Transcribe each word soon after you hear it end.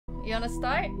You wanna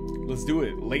start? Let's do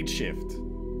it. Late shift.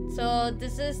 So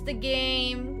this is the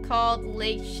game called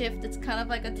Late Shift. It's kind of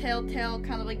like a Telltale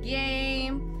kind of a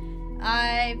game.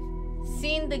 I've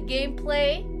seen the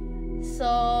gameplay,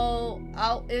 so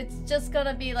it's just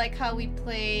gonna be like how we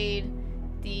played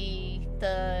the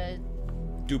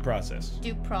Due process.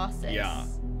 Due process. Yeah.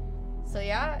 So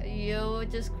yeah, you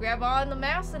just grab on the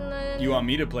mouse and then. You want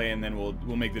me to play, and then we'll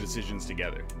make the decisions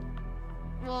together.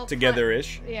 Well,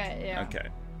 together-ish. Yeah, yeah. Okay.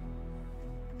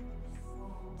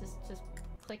 Just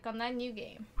click on that new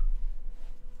game.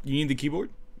 You need the keyboard?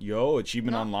 Yo,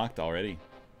 achievement unlocked already.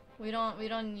 We don't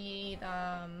need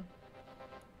the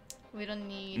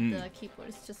keyboard.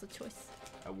 It's just a choice.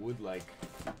 I would like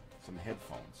some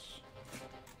headphones.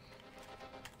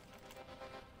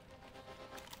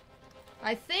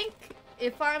 I think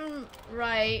if I'm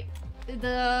right,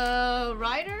 the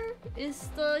writer is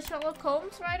the Sherlock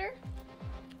Holmes writer.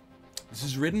 This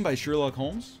is written by Sherlock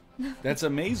Holmes? That's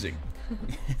amazing.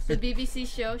 The BBC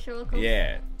show Sherlock Holmes?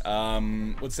 Yeah.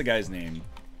 What's the guy's name?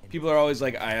 People are always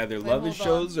like, I either love his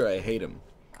shows or I hate him.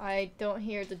 I don't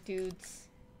hear the dudes.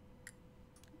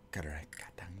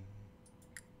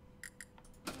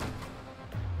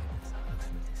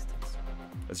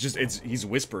 It's just, he's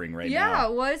whispering right now. Yeah,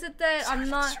 why is it that I'm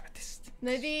not...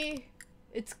 Maybe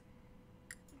it's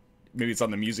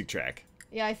on the music track.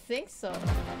 Yeah, I think so.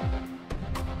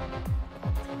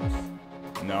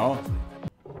 No?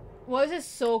 Why is it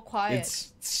so quiet?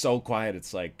 It's so quiet,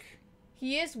 it's like...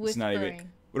 He is whispering. It's not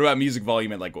even... What about music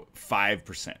volume at like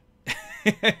 5%? I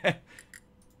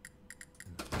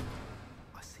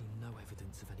see no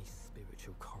evidence of any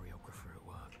spiritual choreographer at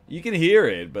work. You can hear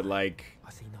it, but like... I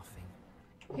see nothing.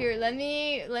 Here, let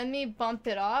me bump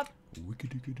it up.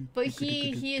 But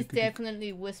he is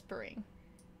definitely whispering.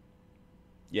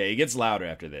 Yeah, he gets louder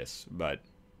after this, but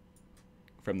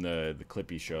from the clip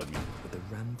he showed me. With the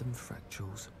random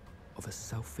fractals of a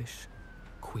selfish,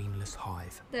 queenless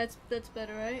hive. That's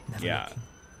better, right? Never Yeah. looking,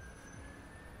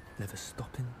 never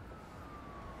stopping,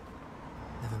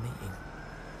 never meeting.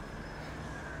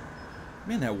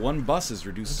 Man, that one bus has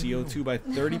reduced CO2 by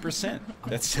 30%.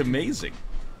 That's amazing.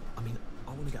 I mean,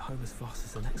 I want to get home as fast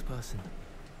as the next person.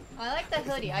 I like that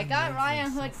hoodie. I got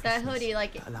Ryan that hoodie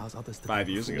like That allows others to 5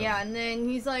 years ago. yeah, and then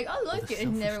he's like, I like it,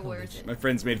 and never wears it. My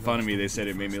friends made fun of me. They said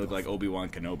it made me look like Obi-Wan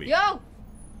Kenobi. Yo!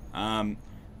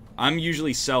 I'm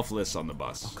usually selfless on the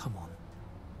bus. Oh, come on.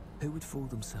 Who would fool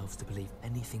themselves to believe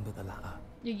anything but the latter?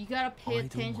 You gotta pay Idle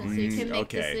attention so minds. you can make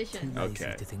Okay. decisions. Too lazy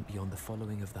Okay. to think beyond the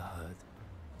following of the herd.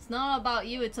 It's not about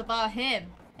you, it's about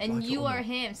him. And Like it you or are not,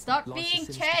 him. Stop life's a being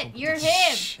sinister Chet, you're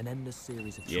competition. him! An endless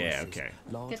series of choices. Yeah, okay.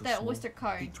 Large Get or that small, Oyster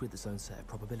card. each with its own set of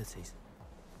probabilities.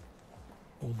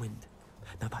 Warm wind.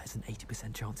 Now that is an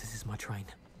 80% chance this is my train.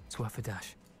 It's worth a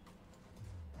dash.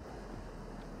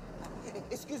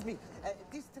 Excuse me,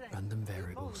 this train... Random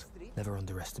variables. Never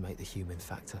underestimate the human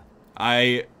factor.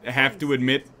 I have to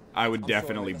admit, I would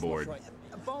definitely board.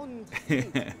 Bond,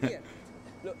 here.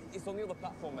 Look, it's on the other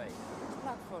platform, mate.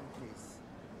 Platform, please.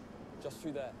 Just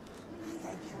through there.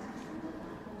 Thank you.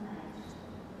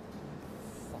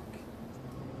 Fuck.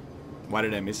 Why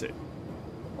did I miss it?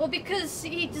 Well, because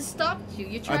he just stopped you.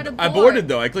 You tried to board. I boarded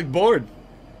though. I clicked board.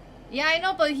 Yeah, I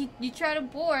know, but you tried to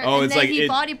board, Oh, and it's then like he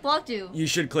body blocked you. You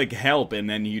should click help, and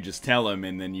then you just tell him,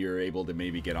 and then you're able to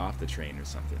maybe get off the train or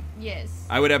something. Yes.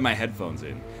 I would have my headphones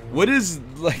in. What is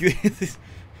like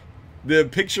the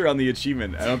picture on the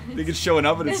achievement? I don't think it's showing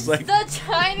up, and it's like the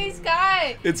Chinese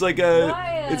guy. it's like a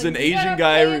Ryan, it's an you Asian gotta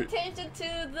guy. Pay attention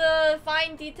to the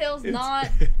fine details, not.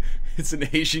 It's an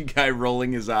Asian guy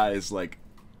rolling his eyes like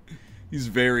he's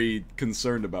very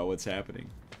concerned about what's happening.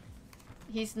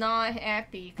 He's not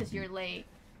happy because you're late.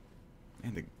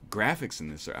 Man, the graphics in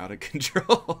this are out of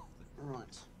control.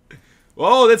 Right.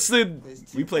 Whoa, that's the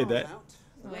we played that.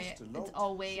 Wait, it's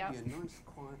all way out. Be a nice,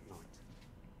 quiet night.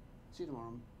 See you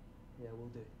tomorrow. Yeah, we'll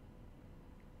do.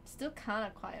 Still kind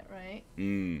of quiet, right?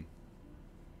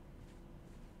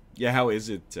 Yeah, how is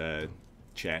it,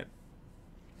 chat?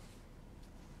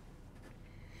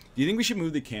 Do you think we should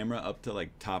move the camera up to like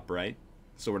top right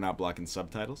so we're not blocking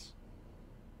subtitles?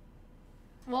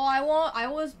 Well, I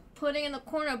was putting in the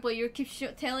corner, but you keep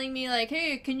telling me like,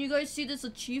 "Hey, can you guys see this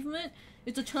achievement?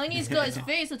 It's a Chinese guy's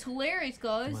face. It's hilarious, The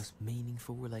guys." most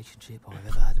meaningful relationship I've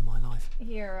ever had in my life.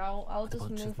 Here, I'll With a just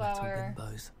bunch move of metal our.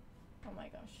 bimbos. Oh my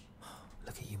gosh.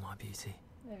 Look at you, my beauty.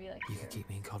 Maybe like You here. could keep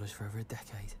me in college for over a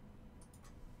decade.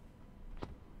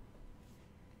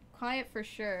 Quiet for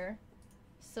sure.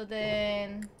 So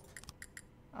then.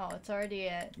 Oh, it's already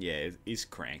at. Yeah, he's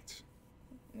cranked.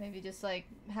 Maybe just like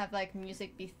have like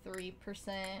music be 3%.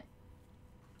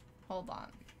 Hold on.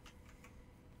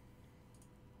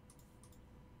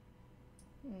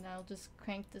 And I'll just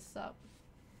crank this up.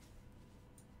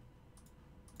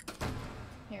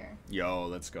 Here. Yo,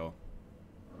 let's go.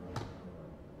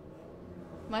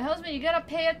 My husband, you gotta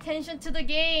pay attention to the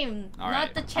game, All not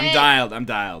right. the chat. I'm dialed. I'm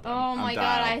dialed. Oh I'm my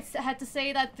dialed. god, I had to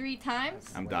say that 3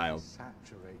 times? I'm dialed.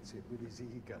 Saturates it with his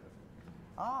ego.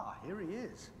 Ah, here he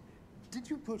is. Did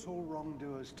you put all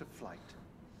wrongdoers to flight?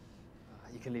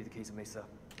 You can leave the keys with me, sir.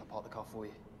 I'll park the car for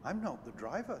you. I'm not the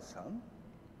driver, son.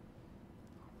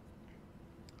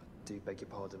 Do beg your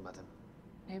pardon, madam.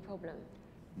 No problem.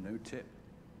 No tip.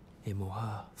 Him or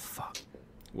her. Fuck.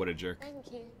 What a jerk.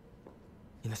 Thank you.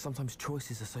 You know, sometimes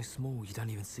choices are so small you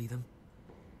don't even see them.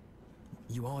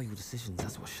 You are your decisions,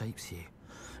 that's what shapes you.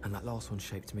 And that last one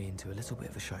shaped me into a little bit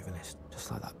of a chauvinist, just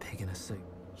like that pig in a suit.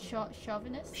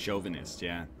 Chauvinist? Chauvinist,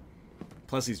 yeah.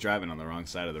 Plus, he's driving on the wrong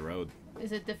side of the road.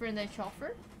 Is it different than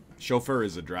chauffeur? Chauffeur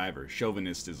is a driver.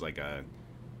 Chauvinist is like a,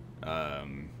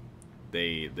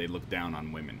 they look down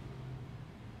on women.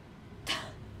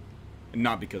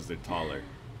 Not because they're taller.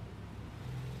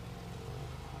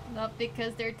 Not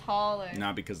because they're taller.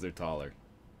 Not because they're taller.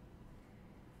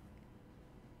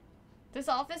 This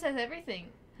office has everything.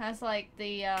 Has like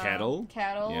the Kettle?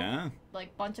 Yeah.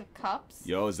 Like bunch of cups.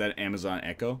 Yo, is that Amazon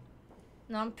Echo?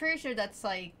 No, I'm pretty sure that's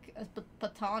like a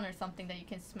baton or something that you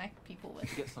can smack people with.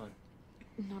 Did you get signed?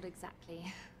 Not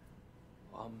exactly.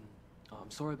 I'm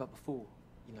sorry about before.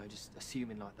 You know, just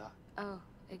assuming like that. Oh,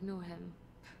 ignore him.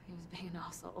 He was being an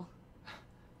asshole. I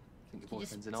think your You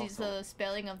just boyfriend's an see arsehole. the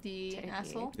spelling of the Totally.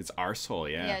 asshole. It's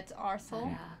arsehole, yeah. Yeah, it's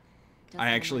arsehole. Yeah. Does I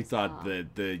have a actually nice thought car.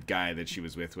 that the guy that she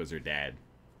was with was her dad.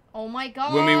 Oh my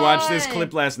god. When we watched this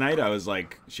clip last night, I was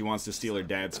like, she wants to steal her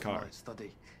dad's car. Nice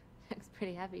study. Looks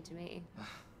pretty heavy to me.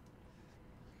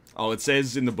 All it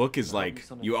says in the book is like,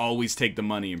 you always take the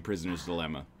money in Prisoner's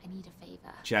Dilemma. I need a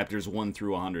favor. Chapters 1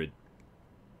 through 100.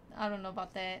 I don't know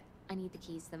about that. I need the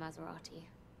keys to the Maserati.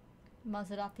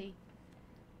 Maserati.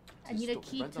 I Just need a stop the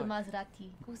key red to light. Maserati.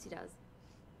 Of course he does.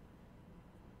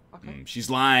 Okay. She's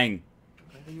lying.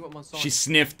 Then you want my sign? She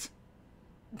sniffed.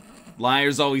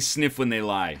 Liars always sniff when they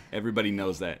lie. Everybody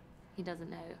knows that. He doesn't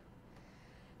know.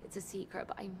 It's a secret,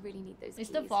 but I really need those Is keys.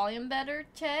 the volume better,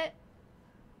 chat?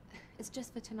 It's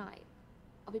just for tonight.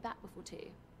 I'll be back before 2.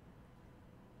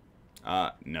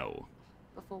 No.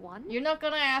 Before 1? You're not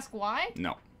gonna ask why?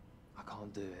 No. I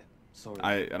can't do it. Sorry.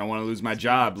 I don't want to lose my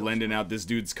job lending out this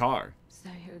dude's car. So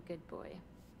you're a good boy.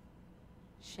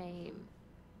 Shame.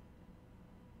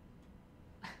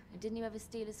 Didn't you ever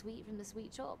steal a sweet from the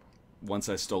sweet shop? Once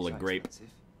I stole a So grape.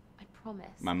 expensive. I promise.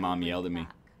 My I'll mom bring yelled it at me.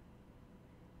 back.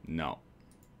 No.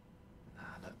 Nah,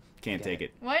 look, Can't forget take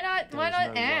it. Why not? There Why is not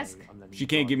no way ask? I'm letting She you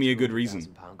can't drive give me a good £200,000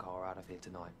 reason. car out of here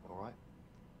tonight, alright?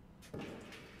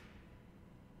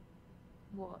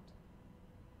 What?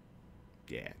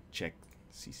 Yeah, check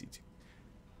CC2.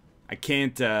 I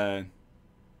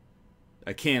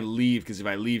can't leave because if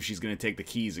I leave, she's gonna take the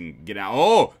keys and get out.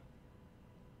 Oh,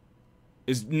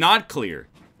 it's not clear.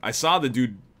 I saw the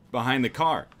dude behind the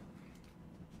car.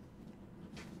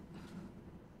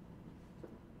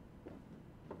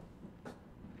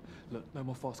 Look, no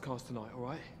more fast cars tonight,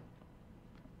 alright?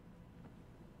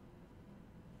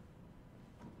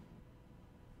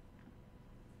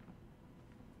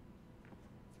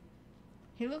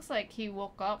 He looks like he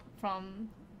woke up from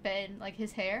bed, like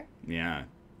his hair. Yeah.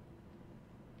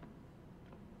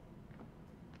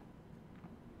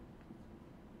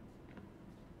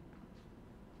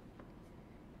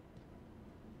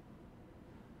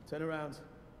 Turn around.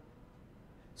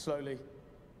 Slowly.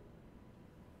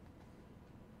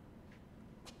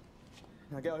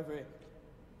 Now get over it.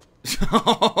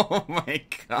 Oh my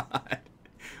god.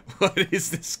 What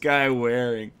is this guy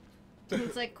wearing? He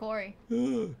looks like Corey.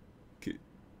 Okay.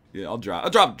 Yeah, I'll drop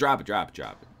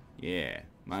it. Yeah,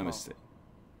 my mistake.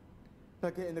 Now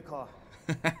get in the car.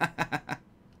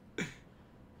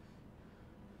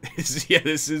 Yeah,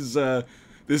 this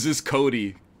is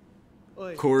Cody,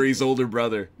 Oi, Corey's older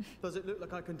brother. does it look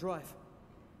like I can drive?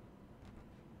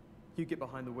 You get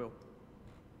behind the wheel.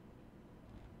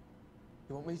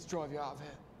 You want me to drive you out of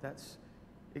here? That's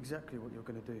exactly what you're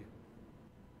gonna do.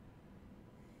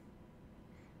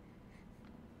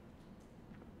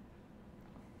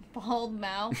 Bald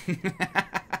mouth.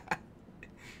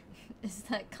 Is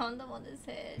that condom on his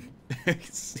head?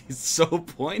 It's so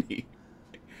pointy.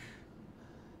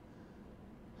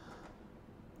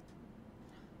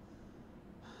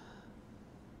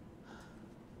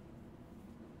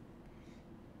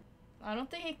 I don't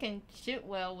think he can shoot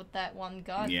well with that one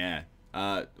gun. Yeah.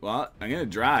 Well, I'm gonna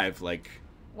drive. Like,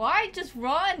 Why just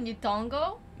run, you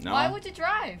dongo? No. Why would you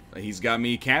drive? he's got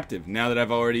me captive. Now that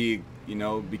I've already,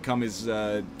 become his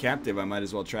captive, I might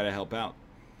as well try to help out.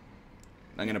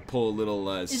 I'm gonna pull a little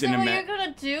Is that what you're cinematic.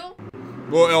 gonna do?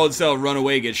 Well, else I'll run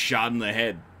away, get shot in the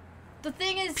head. The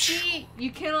thing is, see,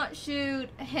 you cannot shoot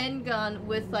a handgun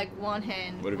with like one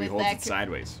hand. What if he with holds it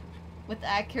sideways? With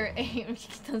accurate aim,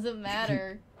 it doesn't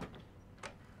matter.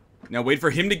 Now wait for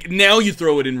him to. Now you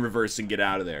throw it in reverse and get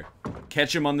out of there.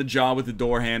 Catch him on the jaw with the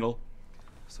door handle.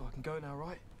 So I can go now,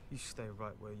 right? You stay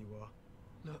right where you are.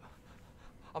 Look,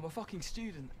 I'm a fucking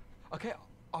student. Okay,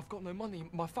 I've got no money.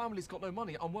 My family's got no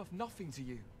money. I'm worth nothing to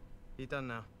you. You're done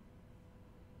now.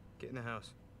 Get in the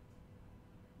house.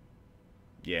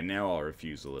 Yeah, now I'll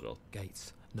refuse a little.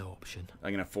 Gates, no option.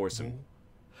 I'm gonna force him.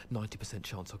 90%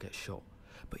 chance I'll get shot,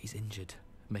 but he's injured.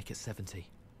 Make it 70.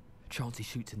 Chance he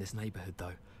shoots in this neighborhood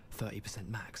though, 30%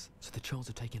 max. So the chance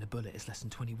of taking a bullet is less than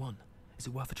 21. Is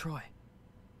it worth a try?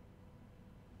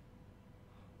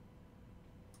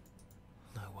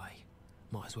 No way.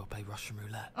 Might as well play Russian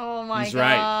roulette. Oh my He's god.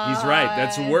 right. He's right.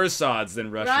 That's worse odds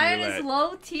than Russian Ryan roulette. is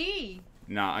low T.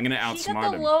 Nah, I'm gonna He got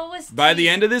outsmart the him. lowest By T. the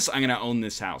end of this, I'm gonna own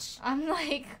this house. I'm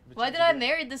like, why did I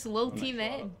marry this low T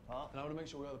man? And I want to make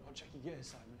sure we have the punch check you get,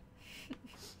 Simon.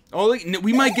 Oh, look,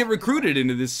 we might get recruited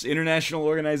into this international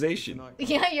organization.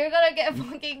 Yeah, you're gonna get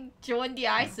fucking join the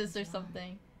ISIS or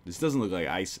something. This doesn't look like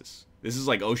ISIS. This is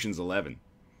like Ocean's 11.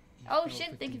 Oh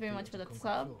shit, thank you very much for the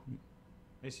sub.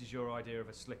 This is your idea of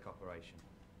a slick operation.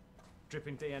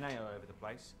 Dripping DNA all over the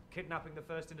place. Kidnapping the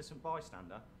first innocent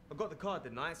bystander. I got the card,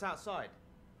 didn't I? It's outside.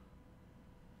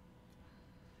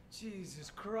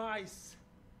 Jesus Christ.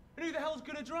 And who the hell's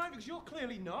gonna drive? Because you're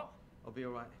clearly not. I'll be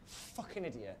alright. Fucking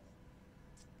idiot.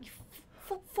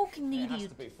 Fucking It has idiot.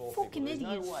 to be four Fucking people. idiot.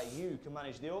 There's no way you can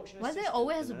manage the auction. Why do they assistant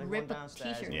always and everyone rip a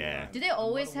downstairs t-shirt? will Yeah. Do they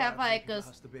always have like a,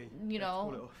 Has to be. you know,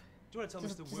 Do you want to tell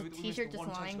Just- Mr. just Wu a that we t-shirt missed just one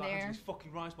chance lying about having there? his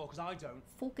fucking rice bowl? Because I don't.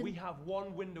 Fucking- We have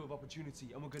one window of opportunity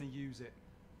and we're going to use it.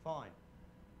 Fine.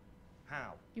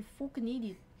 How? you fucking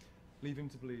idiot. Leave him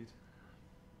to bleed.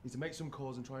 Need to make some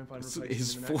calls and try and find a His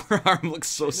replacement in the next, forearm looks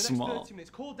so in the next small. 30 minutes.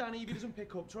 Call Danny if he doesn't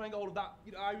pick up. Try and get all of that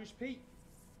Irish Pete.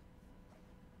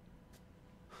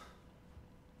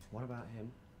 What about him?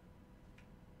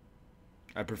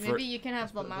 I prefer. Maybe you can have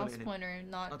the put a bullet mouse in it. pointer, I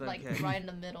not don't like care. right in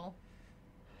the middle.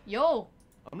 Yo!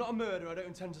 I'm not a murderer. I don't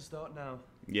intend to start now.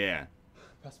 Yeah.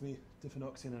 Pass me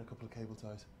Diffenoxin and a couple of cable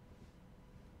ties.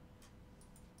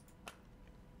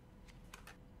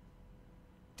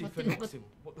 Diffenoxin.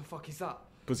 What the fuck is that?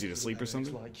 Puts you to sleep or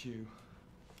something? Like you.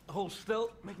 Hold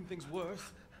still, making things worse.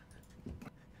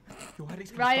 Your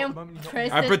headache's gonna start Ryan the moment you're not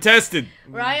pressed I it. protested.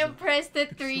 Ryan pressed it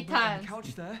Because 3 you're right on times. the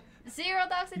couch there. Zero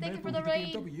Doxy, He may thank you have for the brought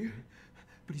raid. BMW,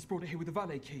 but he's brought it here with a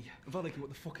valet key. A valet key, what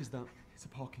the fuck is that? It's a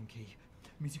parking key.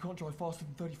 It means you can't drive faster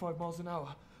than 35 miles an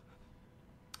hour.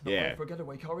 Not Yeah. right for a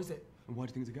getaway car, is it? And why do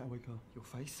you think it's a getaway car? Your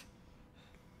face.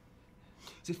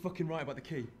 Is this fucking right about the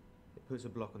key? It puts a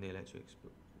block on the electrics,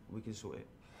 but we can sort it.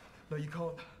 No, you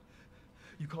can't.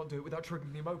 You can't do it without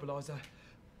triggering the immobilizer.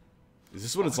 Is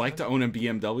this what it's like to own a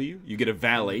BMW? You get a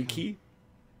valet key?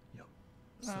 Yep.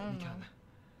 I Certainly don't know. can.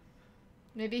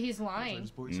 Maybe he's So lying.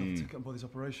 just bought yourself a ticket and bought this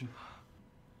operation.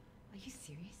 Are you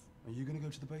serious? Are you going to go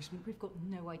to the basement? We've got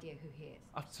no idea who he is.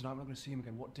 After tonight, we're not going to see him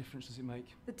again. What difference does it make?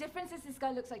 The difference is this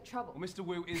guy looks like trouble. Well, Mr.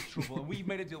 Wu is trouble, and we've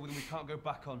made a deal with him we can't go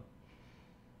back on.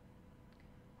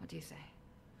 What do you say?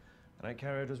 I don't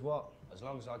care who does what, as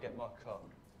long as I get my cut.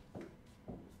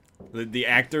 The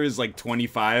actor is like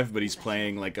 25, but he's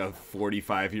playing like a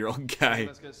 45-year-old guy.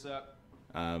 Let's get set.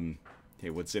 Hey,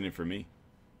 what's in it for me?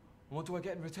 What do I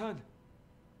get in return?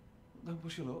 Don't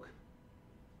push your luck.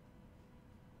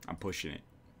 I'm pushing it.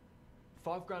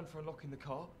 $5 grand for unlocking the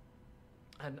car.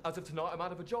 And as of tonight, I'm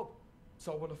out of a job.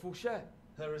 So I want a full share.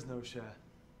 There is no share.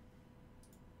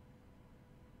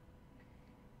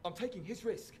 I'm taking his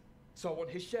risk. So I want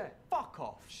his share. Fuck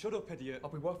off. Shut up, idiot. I'll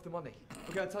be worth the money.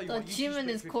 Okay, I'll tell you The what. You Jim two in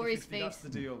split his Corey's 50-50, That's face.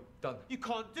 the deal. Done. You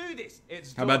can't do this.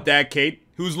 It's How done. about that, Kate?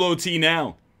 Who's low T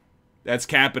now? That's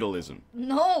capitalism.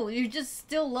 No, you're just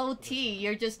still low T.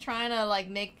 You're just trying to like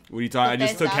make. What are you talking? I the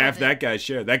just best took out half of it. that guy's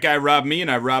share. That guy robbed me, and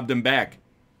I robbed him back.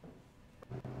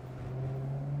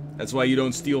 That's why you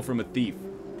don't steal from a thief.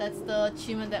 That's the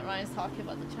achievement that Ryan's talking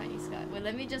about, the Chinese guy. Wait,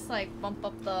 let me just like bump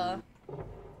up the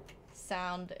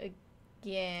sound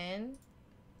again.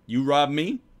 You robbed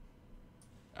me?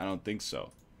 I don't think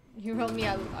so. You rob me,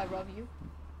 I rob you.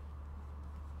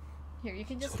 Here, you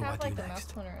can just So what do I have do like the mouse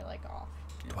next? pointer like off.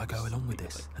 Do I go along with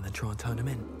this and then try and turn him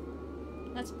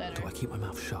in? That's Do better. I keep my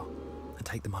mouth shut and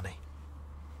take the money?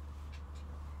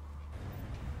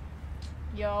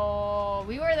 Yo,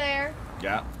 we were there.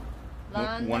 Yeah.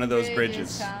 London One of those Bridge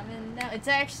is bridges. coming down. It's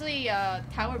actually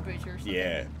Tower Bridge or something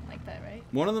Yeah. like like that, right?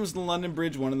 One of them's the London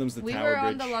Bridge, one of them's the We Tower were Bridge.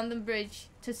 on the London Bridge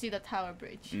to see the Tower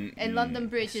Bridge. And London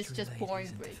Bridge is just Mystery boring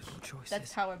ladies and bridge. difficult choices.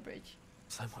 That's Tower Bridge.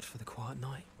 So much for the quiet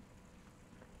night.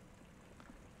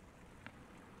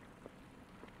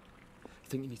 I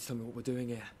think you need to tell me what we're doing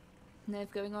here.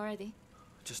 Nerve going already?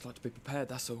 I'd just like to be prepared,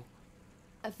 that's all.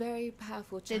 A very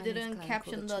powerful They Chinese didn't clan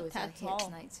caption called the Choi's are tat here all.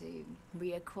 tonight to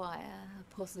reacquire a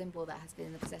porcelain ball that has been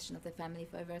in the possession of their family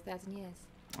for over 1,000 years.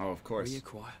 Oh, of course.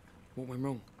 Reacquire? What went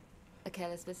wrong? A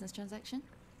careless business transaction?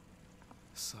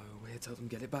 So we're here to help them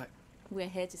get it back. We're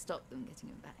here to stop them getting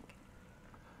it back.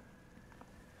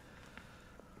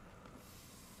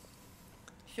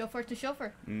 Chauffeur to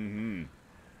chauffeur. Mm-hmm.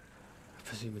 I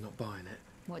presume we're not buying it.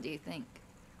 What do you think?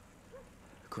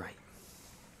 Great.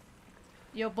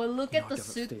 Yo, but look You at know, I the gave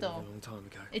up suit stealing though. a long time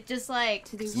ago. It's just like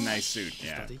To do It's a what? nice suit,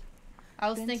 yeah. Study? I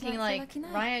was Been thinking to like Lucky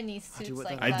Night? Ryan needs How'd you suits work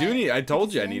like that that. I do need. I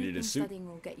told you I The only needed a thing suit. Studying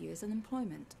will get you is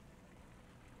unemployment.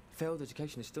 Failed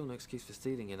education is still no excuse for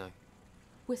stealing, you know.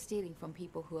 We're stealing from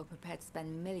people who are prepared to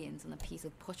spend millions on a piece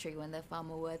of pottery when there are far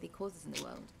more worthy causes in the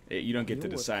world. You don't get to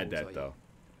You're worth decide calls, are that you? though.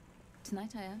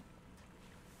 Tonight I am.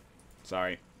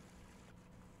 Sorry.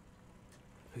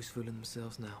 Who's fooling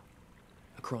themselves now?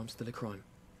 A crime's still a crime.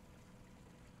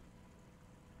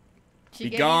 She Be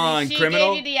gave gone, she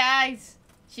criminal. gave you the eyes.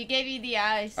 She gave you the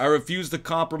eyes. I refuse to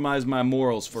compromise my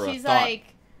morals for She's a thought.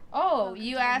 like, oh, Welcome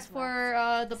you to asked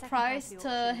Angela. for the Second price party to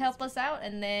auction help industry. us out,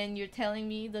 and then you're telling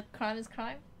me the crime is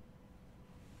crime?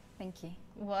 Thank you.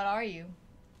 What are you?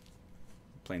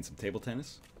 Playing some table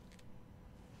tennis.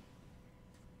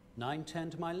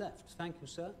 9:10 to my left. Thank you,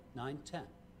 sir. 9:10.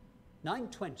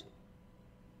 9:20.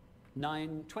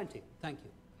 9:20. Thank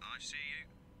you. I see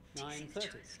you.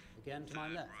 9:30. Again to my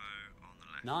left.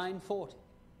 9:40.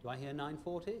 Do I hear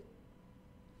 9:40?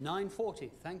 9:40.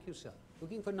 Thank you, sir.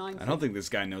 Looking for 9:50. I don't think this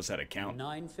guy knows how to count.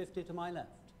 9:50 to my left.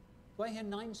 Do I hear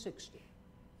 9:60?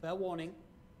 Fair warning.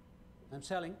 I'm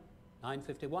selling.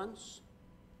 9:50 once.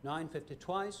 9:50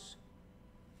 twice.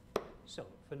 So,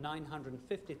 for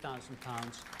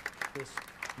 £950,000, this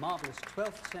marvellous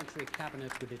 12th century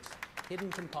cabinet with its hidden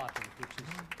compartment, which is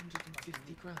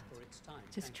 150 grand. for its time.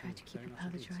 Just Thank try you to keep very your much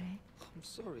powder indeed, sir. dry. I'm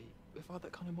sorry. If I had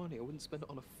that kind of money, I wouldn't spend it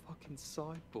on a fucking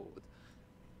sideboard.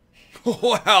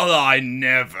 Well, I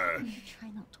never. Try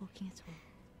not talking at all.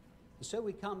 So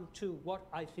we come to what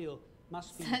I feel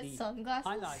must be That the sunglasses?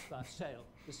 highlight of our sale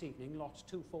this evening, lot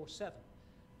 247.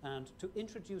 And to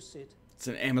introduce it, It's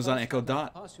an Amazon first Echo I'm going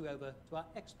to Dot. pass you over to our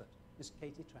expert, Miss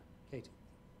Katie Tran. Katie.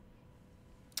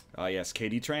 Oh yes,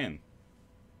 Katie Tran.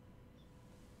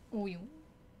 Ooh.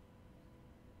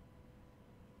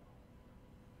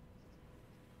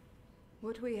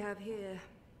 What we have here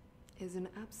is an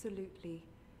absolutely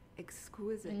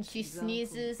exquisite And she example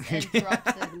sneezes and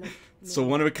drops it. It's a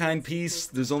one-of-a-kind piece.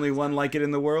 There's only one like it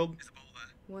in the world.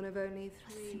 One of only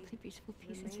three. Simply beautiful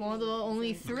pieces. It's one of the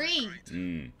only three.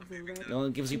 Mm. of the red It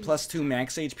only gives you +2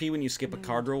 max HP when you skip a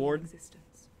card known to be in reward.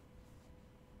 existence.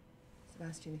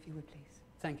 Sebastian, if you would please.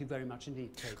 Thank you very much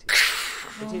indeed, Katie.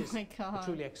 Oh It is my God. a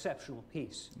truly exceptional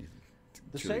piece.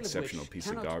 The Truly sale exceptional of which piece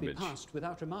of cannot garbage. be passed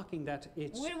without remarking that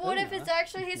its Wait, what if owner, it's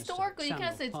actually Mr. historical? You can't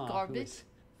Samuel say it's Parr, who garbage. is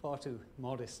far too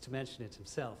modest to mention it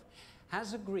himself,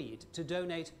 has agreed to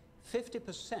donate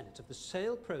 50% of the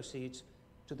sale proceeds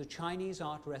to the Chinese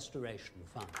Art Restoration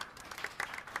Fund.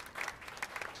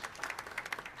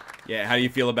 Yeah, how do you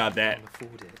feel about that? Can't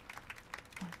afford it.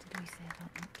 What did we say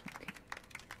about not talking?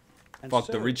 And Fuck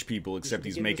so, the rich people, we except shall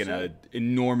he's begin making the an sale.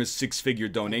 enormous 6-figure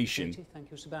Thank you, donation. Katie.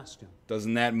 Thank you, Sebastian.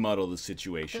 Doesn't that muddle the The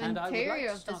situation? And I would like interior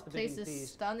to of this start the place bidding, is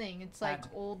please, stunning. It's like at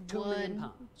old £2 million.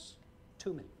 wood. 2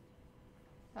 million.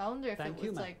 I wonder if Thank it you,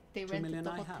 was ma'am. like they 2 rented million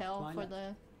the I have. hotel Do I for left?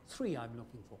 the 3 I'm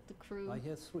looking for. crew. Do I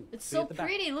hear 3? It's 3 so at the back.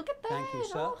 pretty. Look at that. Thank you,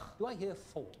 sir. Oh. Do I hear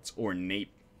 4? It's ornate.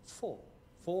 4.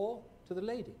 4 to the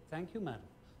lady. Thank you, madam.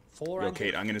 4 Yo, I'm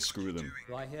Kate, I'm gonna screw them.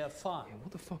 Do I hear 5? Yeah,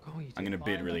 what the fuck are you I'm doing? gonna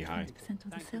bid really high. 20%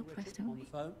 of the Thank sale you, price, Richard. don't On we? the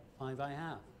phone. 5 I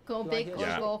have. Go Do I big hear or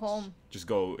Yeah. go 6? home. Just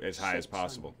go as high as 6 I'm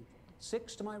possible. looking for.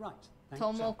 6 to my right. Thank you,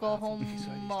 Tomo, sir. go home.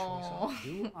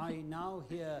 Do I now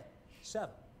hear 7?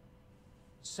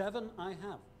 7 I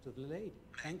have to the lady.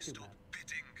 Thank you, madam.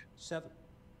 7.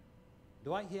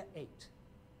 Do I hear 8?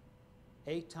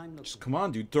 8 I'm looking Just for. come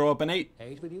on, dude. Throw up an 8.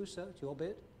 8 with you, sir. It's your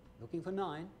bid. Looking for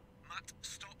 9. Matt,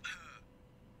 stop her.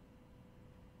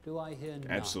 Do I hear 9?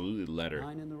 Absolutely let her.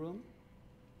 9 in the room.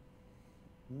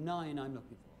 9 I'm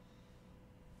looking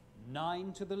for.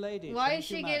 9 to the lady. Why Thank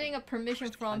is you, she madam. getting a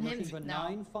permission from I'm him looking for now?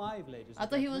 9-5, ladies. I and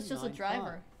thought he was gentlemen. just a 9-5.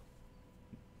 driver.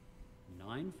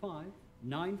 9-5.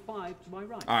 9-5 to my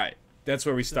right. All right, that's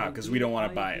where we So stop because we don't want to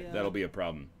do buy I it. hear That'll be a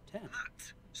problem. 10.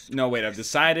 No, wait. I've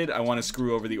decided I want to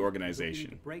screw over the Looking to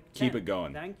organization. break Keep 10. it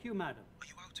going. Thank you, madam. Are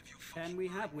you out of your 10 we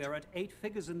have. We're at 8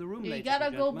 figures in the room, You ladies gotta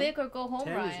and go gentlemen. big or go home,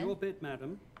 10 Ryan. is your bid,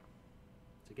 madam.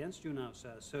 It's against you now,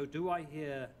 sir. So do I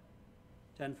hear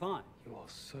 10-5? You are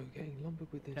so getting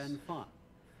lumbered with this. 10-5.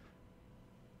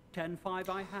 10-5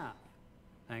 I have.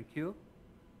 Thank you.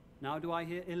 Now do I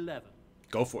hear 11?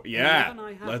 Go for it. Yeah. 11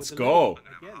 I have let's with the go. lady.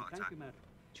 Again, thank you, madam.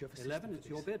 11 is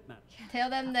your bid, madam. Tell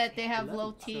them that they have 11,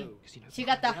 low T. so- She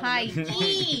got the high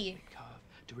E.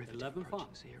 11-5.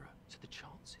 So the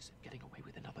chances of getting away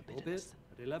with another Your bid bid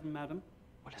at 11, madam.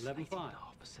 Well, less than 11-5. 18.5%.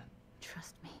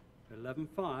 Trust me.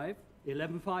 11-5.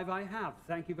 11-5 I have.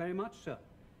 Thank you very much, sir.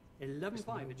 11-5,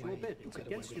 no it's your way bid. you'll It's get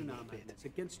away against with you now, another madam. bid. It's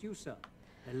against you, sir.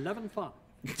 11-5.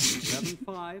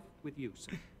 11-5 with you,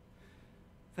 sir.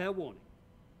 Fair warning.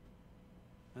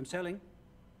 I'm selling.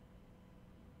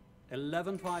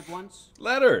 11-5 once.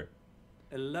 Let her.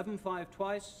 11-5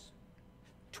 twice.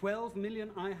 12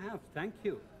 million I have. Thank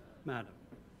you, madam.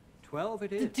 12 it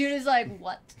The is. dude is like,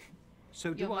 what? So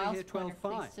Your do I mouse hear pointer,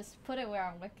 12-5? please. Just put it where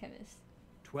our webcam is.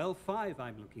 12-5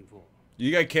 I'm looking for.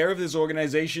 You got care if this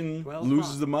organization 12-5.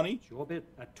 loses the money? It's your bid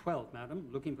at 12, madam.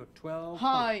 Looking for 12.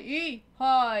 High E.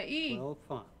 High E.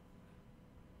 12-5.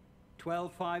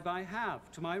 12-5 I have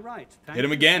to my right. Thank Hit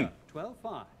him you, again. sir.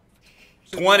 12-5.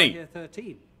 So 20. do I hear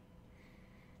 13.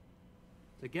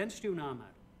 It's against you now, madam.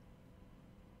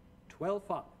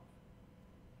 12-5.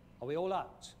 Are we all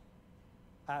out?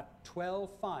 At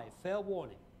 12-5. Fair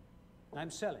warning.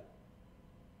 I'm selling.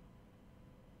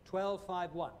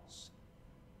 12-5 once.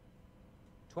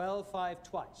 12-5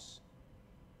 twice.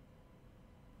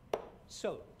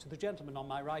 So, to the gentleman on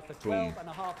my right for Boom.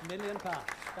 £12.5 million.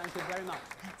 Thank you very much.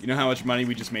 You know how much money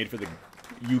we just made for the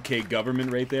UK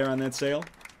government right there on that sale?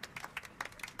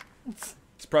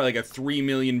 It's probably like a £3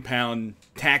 million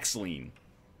tax lien.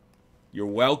 You're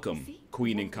welcome,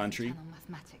 Queen and Country. On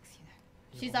mathematics, you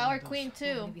know. She's our queen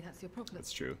too. Maybe that's your problem.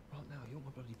 That's true. Right now, you're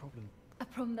my bloody problem. A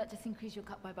problem that just increased your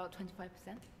cut by about 25%.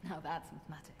 Now that's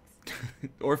mathematics.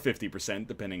 Or 50%,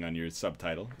 depending on your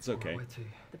subtitle. It's okay. Where to?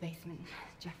 The basement.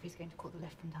 Jeffrey's going to call the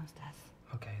lift from downstairs.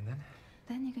 Okay, and then?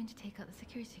 Then you're going to take out the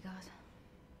security guard.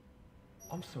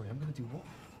 I'm sorry, I'm gonna do what?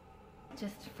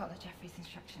 Just follow Jeffrey's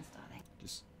instructions, darling.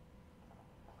 Just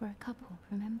We're a couple,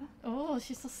 remember? Oh,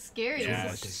 she's so scary. Yeah,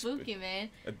 This is so spooky, man.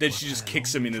 then she just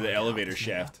kicks him into the elevator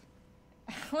shaft.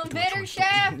 Elevator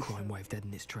shaft. Crime wave dead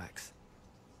in its tracks.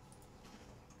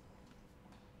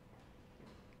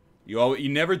 You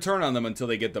never turn on them until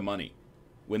they get the money.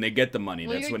 When they get the money,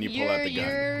 Well, that's when you pull out the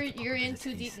gun. You're in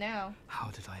too deep now. How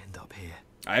did I end up here?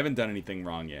 I haven't done anything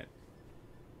wrong yet.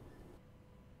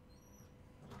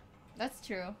 That's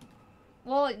true.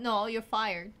 Well, no, you're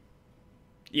fired.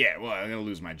 Yeah, well, I'm gonna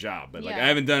lose my job, but like Yeah. I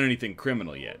haven't done anything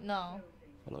criminal yet. No.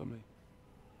 Follow me.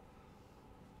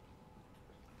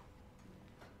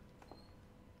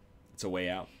 It's a way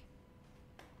out.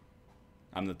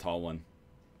 I'm the tall one.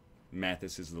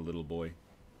 Mathis is the little boy.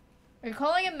 Are you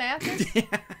calling him Mathis?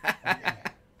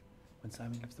 When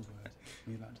Simon gives the word,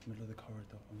 move out to the middle of the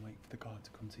corridor and wait for the guard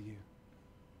to come to you.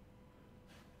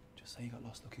 Just say you got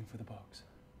lost looking for the box.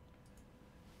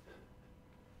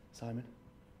 Simon,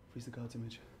 freeze the guard's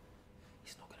image.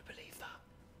 He's not gonna believe that.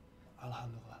 I'll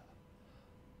handle that.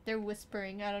 They're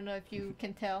whispering. I don't know if you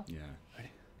can tell. Yeah. Ready?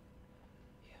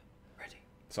 Ready.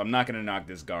 So I'm not gonna knock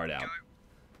this guard out.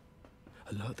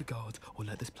 Alert the guard or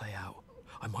let this play out.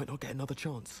 I might not get another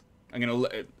chance. I'm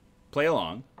gonna play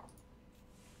along.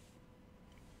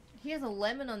 He has a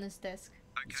lemon on his desk.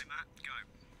 Okay, Matt, go.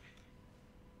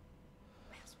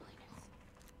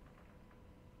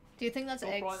 Do you think that's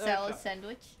Stop egg right there, salad sir.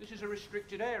 sandwich? This is a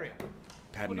restricted area.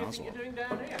 Patton What do you think Oswalt. you're doing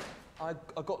down here? I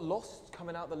got lost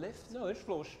coming out the lift. No, this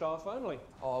floor's staff only.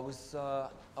 Oh,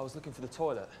 I was looking for the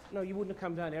toilet. No, you wouldn't have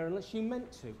come down here unless you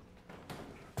meant to.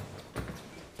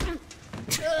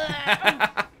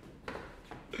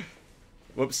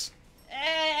 Whoops.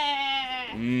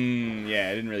 Yeah,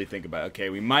 I didn't really think about it. Okay,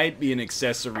 we might be an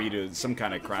accessory to some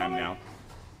kind of crime now.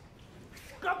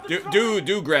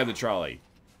 Do grab the trolley.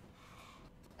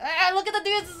 Look at the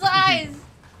dude's eyes!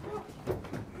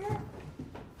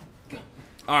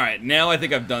 Alright, now I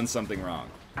think I've done something wrong.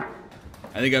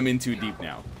 I think I'm in too deep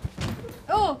now.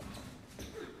 Oh!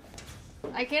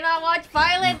 I cannot watch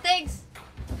violent things!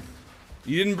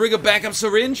 You didn't bring a backup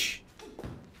syringe?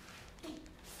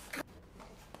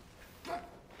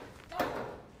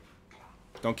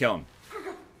 Don't kill him.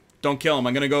 Don't kill him.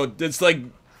 I'm gonna go. It's like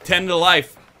 10 to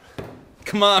life.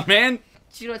 Come on, man.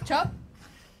 Chiro chop.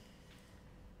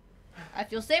 I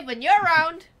feel safe when you're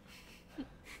around.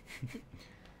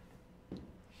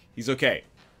 He's okay.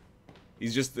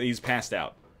 He's passed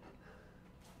out.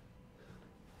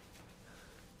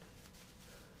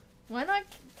 Why not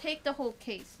take the whole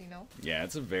case, you know? Yeah,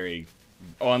 it's a very...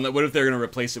 Oh, and what if they're gonna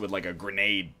replace it with like a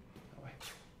grenade?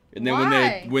 And then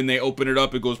Why? when they open it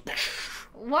up, it goes...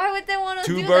 Why would they want to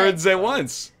do Two that? birds at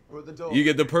once. We're at the door. You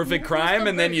get the perfect crime,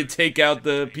 and then you take out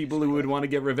the people who would want to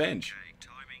get revenge.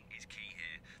 Timing is key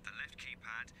here. The left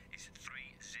keypad is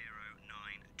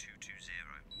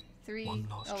 309220. One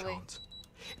last chance.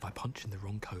 If I punch in the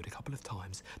wrong code a couple of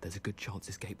times, there's a good chance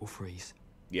this gate will freeze.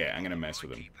 Yeah, I'm gonna mess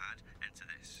with him. Enter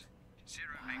this.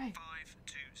 085209,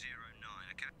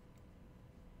 okay?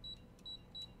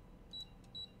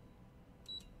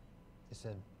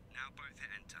 Listen. Now both hit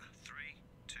enter. 3,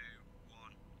 2,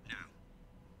 1, now.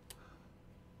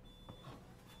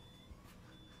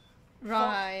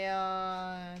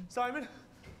 Ryan. Simon,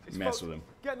 it's Mess Fog. with him.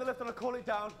 Get in the lift and I'll call it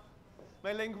down.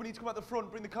 Mei Ling, we need to come out the front.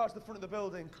 Bring the car to the front of the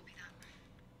building.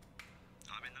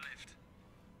 I'm in the lift.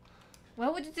 Why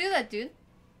would you do that, dude?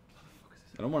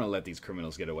 I don't want to let these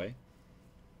criminals get away.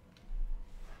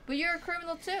 But you're a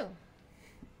criminal too.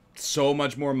 So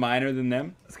much more minor than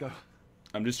them. Let's go.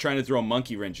 I'm just trying to throw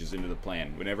monkey wrenches into the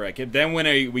plan whenever I can. Then when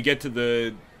we get to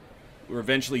the... We're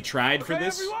eventually tried for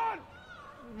this. Everyone!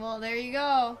 Well, there you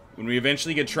go. When we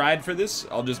eventually get tried for this,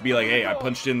 I'll just be like, hey, I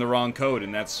punched in the wrong code,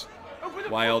 and that's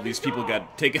why all these people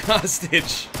got taken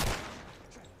hostage.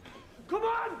 Come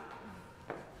on!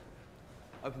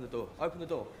 Open the door. Open the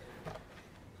door.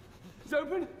 It's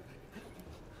open.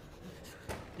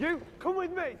 You, come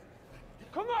with me.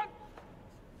 Come on.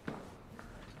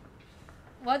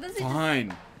 Why does he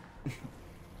Fine.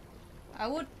 I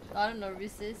don't know,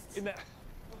 resist. In there.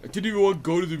 I didn't even want to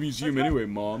go to the museum anyway,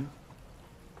 Mom.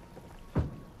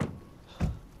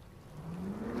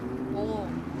 Oh.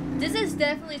 This is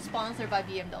definitely sponsored by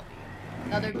BMW.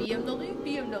 Another BMW?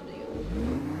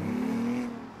 BMW.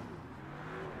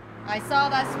 I saw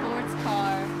that sports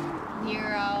car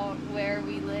near out where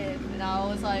we live, and I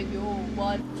was like, yo,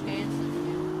 what chances?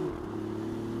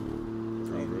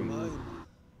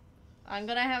 I'm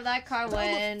gonna have that car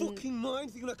when fucking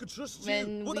mind thinking I could trust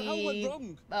when you. What the hell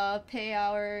went wrong? pay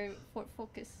our Ford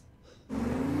Focus.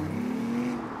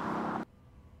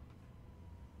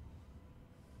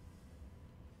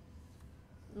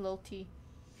 Low T.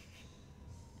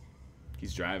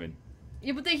 He's driving.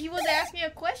 Yeah, but then he was asking me a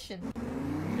question.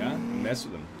 Yeah, mess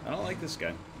with him. I don't like this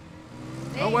guy.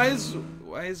 Hey. Oh, why is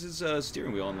his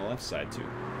steering wheel on the left side too?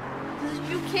 This is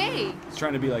UK. He's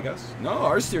trying to be like us. No,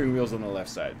 our steering wheel's on the left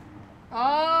side.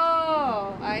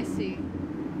 Oh, I see.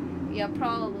 Yeah,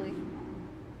 probably.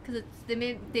 Because they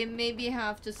maybe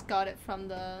have just got it from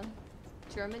the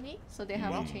Germany, so they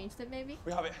haven't changed it maybe.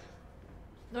 We have it.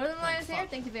 Northern Lions here,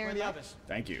 thank you very much.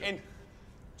 Thank you. In.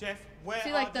 Jeff, where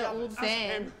See, are like the the others? old Ask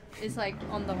van him. is like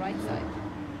on the right side.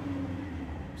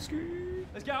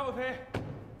 Let's get out of here.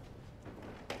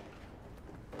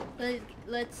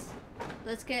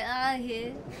 Let's get out of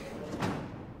here.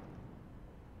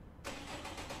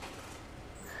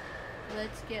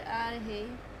 Let's get out of here.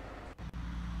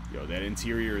 Yo, that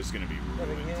interior is gonna be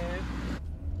Nothing ruined. here,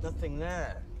 nothing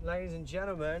there. Ladies and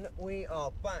gentlemen, we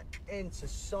are back in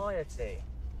society.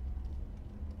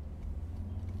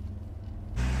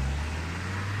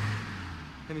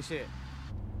 Let me see it.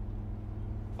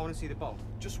 I want to see the bolt.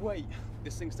 Just wait.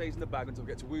 This thing stays in the bag until we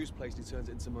get to Wu's place and he turns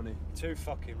it into money. Too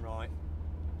fucking right.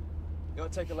 You gotta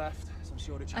take a left. Some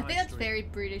Shoreditch I High think that's Street. very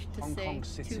British to Hong say. Kong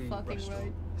City Too fucking restaurant.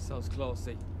 right. Sounds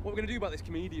classy. What are we gonna do about this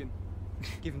comedian?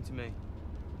 Give him to me.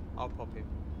 I'll pop him.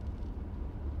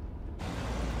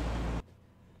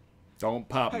 Don't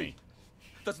pop Hey. me.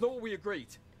 That's not what we agreed.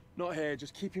 Not here.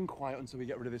 Just keep him quiet until we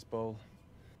get rid of this bowl.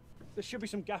 There should be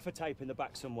some gaffer tape in the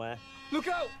back somewhere. Look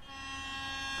out!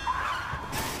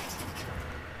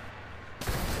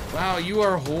 Wow, you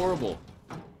are horrible.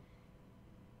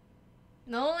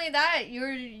 Not only that,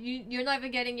 you're not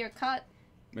even getting your cut.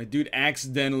 My dude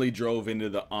accidentally drove into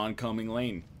the oncoming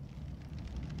lane.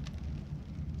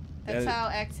 That's That- how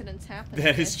accidents happen. I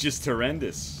That is guess. just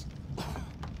horrendous.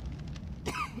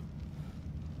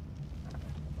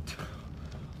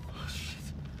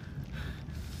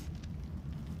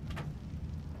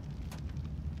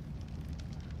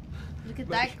 Look at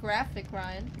that graphic,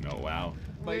 Ryan. Oh wow.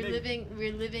 We're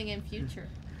living in future.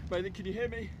 Maiden, can you hear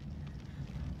me?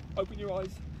 Open your eyes.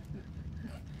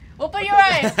 Open your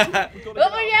eyes! Open your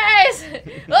eyes!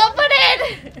 Open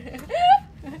it!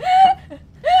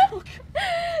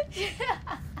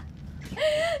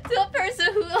 To a person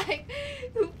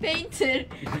who painted.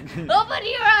 Open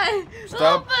your eyes!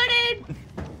 Stop. Open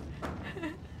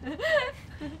it!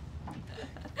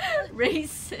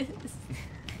 Racist.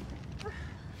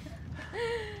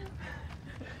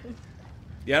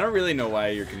 Yeah, I don't really know why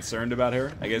you're concerned about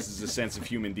her. I guess it's a sense of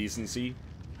human decency.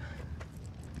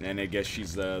 And I guess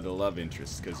she's the love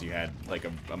interest because you had like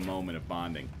a moment of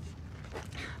bonding.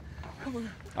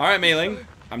 Alright, Mei Ling.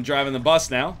 I'm driving the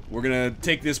bus now. We're gonna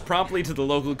take this promptly to the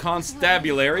local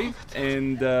constabulary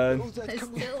and I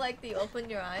still like the open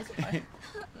your eyes part.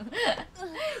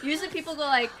 Usually people go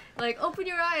like open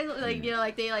your eyes, like, you know,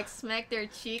 like they like smack their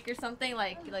cheek or something,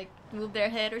 like move their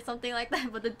head or something like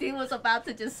that. But the dude was about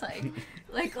to just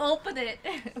like open it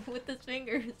with his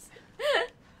fingers.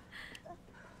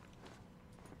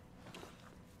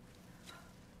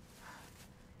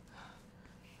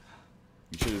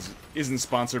 You sure this isn't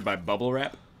sponsored by Bubble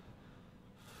Wrap?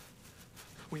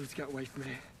 We need to get away from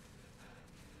here.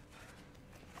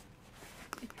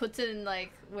 He puts it in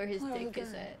like where his dick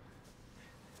is at.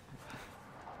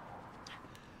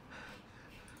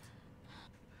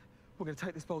 We're gonna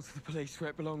take this bowl to the police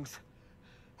where it belongs.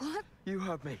 What? You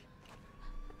heard me.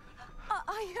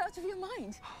 Are you out of your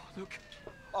mind? Look,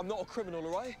 I'm not a criminal,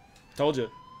 all right? Told you.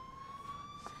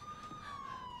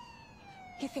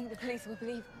 You think the police will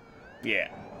believe? Yeah.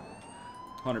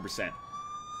 100%.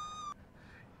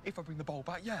 If I bring the bowl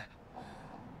back, yeah.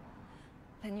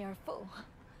 Then you're a fool.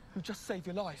 You'll just save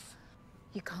your life.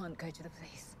 You can't go to the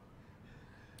police.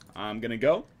 I'm gonna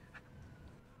go.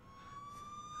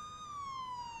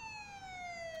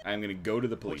 I'm gonna go to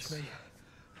the police. Watch me.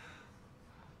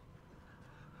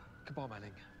 Goodbye,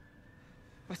 Manning.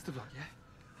 Best of luck, yeah?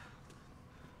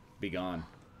 Be gone.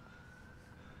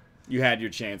 You had your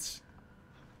chance.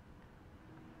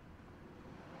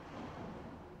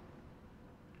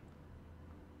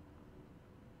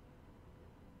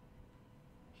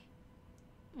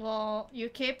 Well,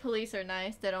 UK police are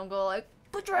nice. They don't go like,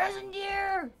 put your ass in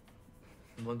gear.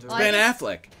 It's Ben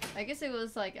Affleck. I guess it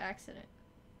was like accident.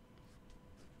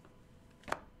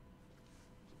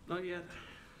 Not yet.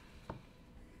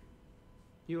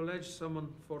 You allege someone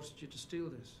forced you to steal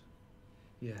this?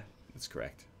 Yeah. That's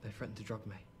correct. They threatened to drug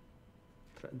me.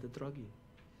 Threatened to drug you?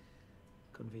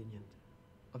 Convenient.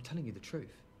 I'm telling you the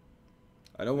truth.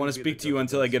 I don't want to speak to you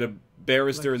until I get a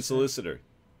barrister Like and I said. solicitor.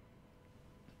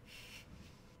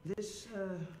 This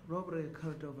robbery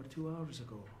occurred over 2 hours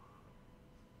ago.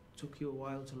 Took you a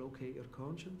while to locate your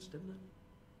conscience, didn't it?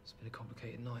 It's been a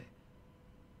complicated night.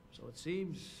 So it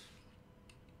seems.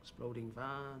 Exploding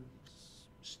vans,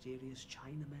 mysterious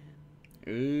Chinaman.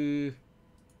 You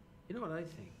know what I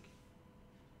think?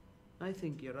 I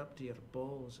think you're up to your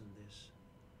balls in this.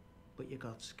 But you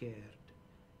got scared.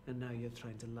 And now you're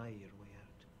trying to lie your way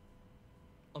out.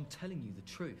 I'm telling you the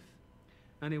truth.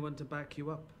 Anyone to back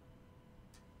you up?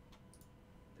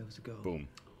 There was a girl. Boom.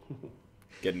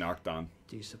 Get knocked on.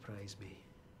 Do you surprise me?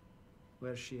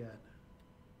 Where's she at?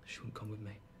 She wouldn't come with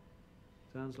me.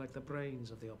 Sounds like the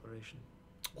brains of the operation.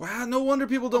 Wow, no wonder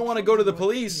people don't want to go to the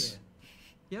police.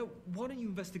 Yeah, why don't you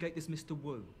investigate this Mr.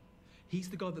 Wu? He's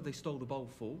the guy that they stole the bowl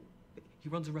for. He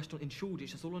runs a restaurant in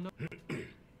Shoreditch, that's all I know.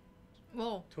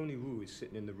 Whoa. Tony Wu is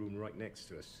sitting in the room right next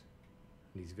to us.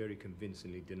 And he's very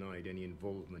convincingly denied any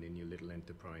involvement in your little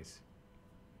enterprise.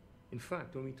 In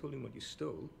fact, when we told him what you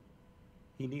stole,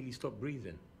 he nearly stopped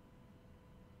breathing.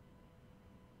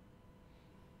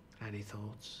 Any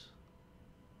thoughts?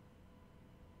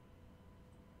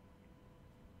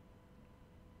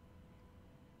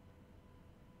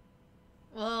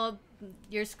 Well,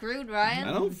 you're screwed, Ryan.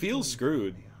 I don't feel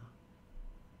screwed.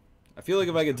 I feel like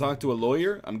if I could talk to a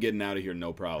lawyer, I'm getting out of here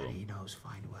no problem. He knows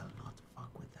fine well not to fuck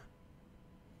with them.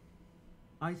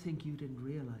 I think you didn't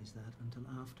realize that until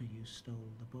after you stole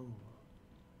the bowl.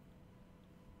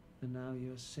 And now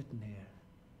you're sitting here,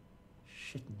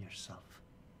 shitting yourself,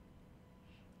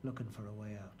 looking for a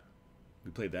way out.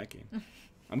 We played that game.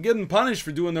 I'm getting punished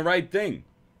for doing the right thing.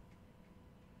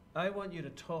 I want you to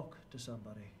talk to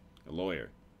somebody. A lawyer.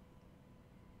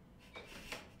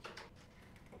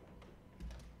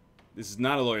 This is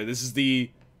not a lawyer. This is the...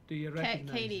 Do you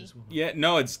recognize Katie. this woman? Yeah,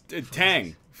 no, it's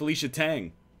Tang. Felicia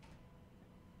Tang.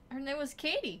 Her name was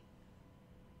Katie.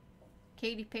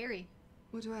 Katy Perry.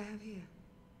 What do I have here?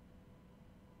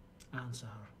 Answer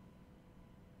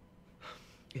her.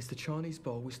 It's the Chinese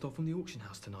bowl we stole from the auction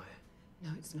house tonight.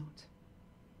 No, it's not.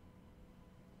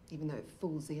 Even though it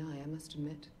fools the eye, I must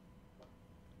admit.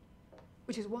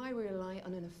 Which is why we rely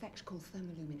on an effect called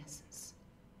thermoluminescence.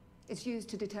 It's used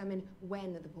to determine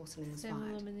when the porcelain is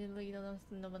fired. The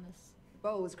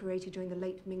bowl was created during the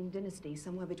late Ming dynasty,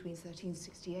 somewhere between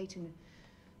 1368 and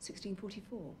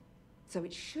 1644. So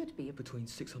it should be Between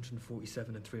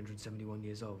 647 and 371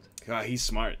 years old. God, he's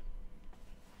smart.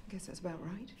 I guess that's about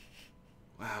right.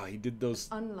 Wow, he did those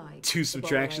Unlike two the bowl I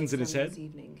subtractions in his examined head. This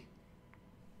evening,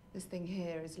 this thing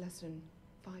here is less than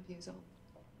 5 years old.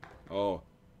 Oh.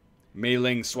 Mei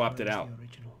Ling swapped it out. The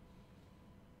original.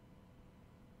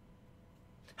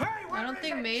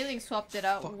 think Mei Ling swapped it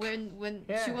out when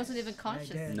she wasn't even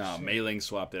conscious. No, Mei Ling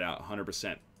swapped it out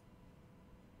 100%.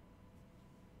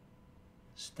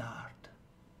 Start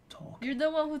talking. You're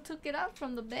the one who took it out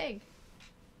from the bag.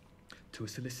 To a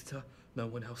solicitor, no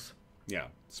one else. Yeah,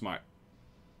 smart.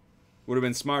 Would have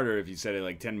been smarter if you said it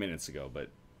like 10 minutes ago, but...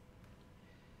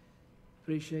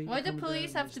 Appreciate Why do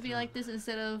police have to be like this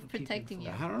instead of protecting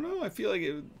you? I don't know. I feel like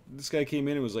this guy came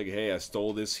in and was like, hey, I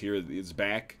stole this. Here, it's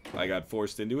back. I got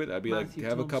forced into it. I'd be like,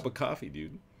 have a cup of coffee,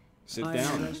 dude. Sit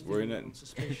down. We're in it.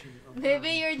 Maybe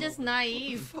you're just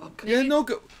naive. Yeah, no.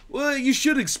 Well, you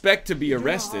should expect to be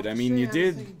arrested. I mean, you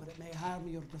did. But it may harm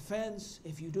your defense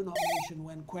if you do not mention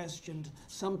when questioned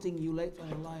something you later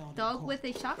rely on. Dog with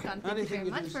a shotgun. Thank you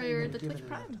very much for the Twitch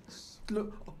Prime.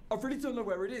 Look, I really don't know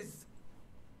where it is.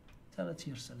 Tell it to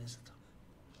your solicitor.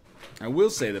 I will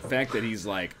say the fact that he's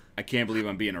like, I can't believe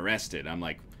I'm being arrested. I'm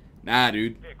like, nah,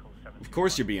 dude. Of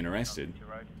course you're being arrested.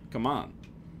 Come on.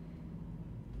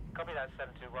 Copy that,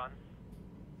 721.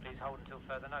 Please hold until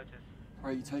further notice.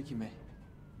 Where are you taking me?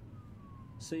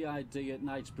 CID at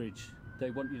Knightsbridge.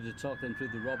 They want you to talk them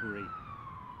through the robbery.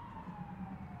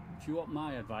 If you want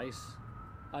my advice,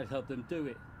 I'd help them do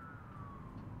it.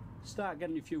 Start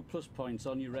getting a few plus points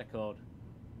on your record.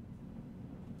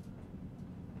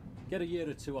 Get a year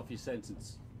or two off your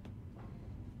sentence.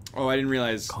 Oh, I didn't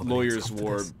realize lawyers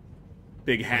wore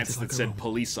big hats that said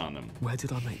police on them. Where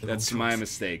did I make the That's my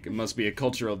mistake. It must be a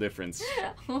cultural difference.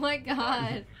 Oh my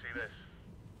god.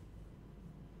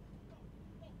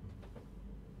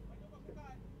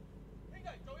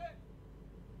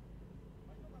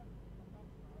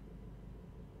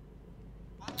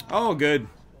 Oh, good.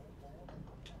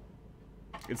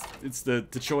 It's the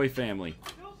Choi family.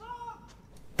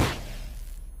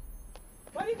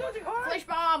 Flash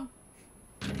bomb.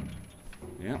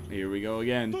 Yeah, here we go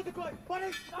again.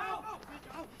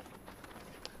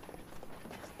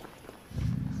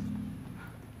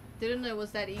 Didn't know it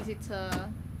was that easy to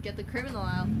get the criminal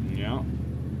out. Yeah.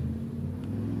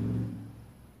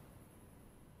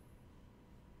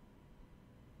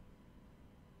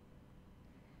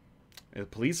 The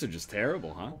police are just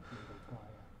terrible, huh?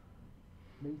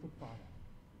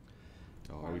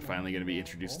 Oh, are we finally going to be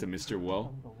introduced to Mr.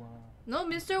 Woe? No,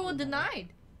 Mr. Wu denied.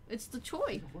 It's the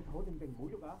Choi.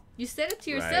 You said it to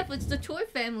yourself. Right. It's the Choi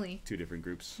family. Two different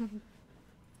groups.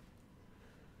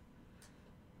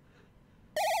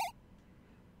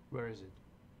 Where is it?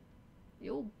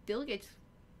 Yo, Bill Gates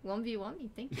 1v1 me.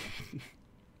 Thank you.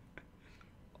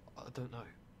 I don't know.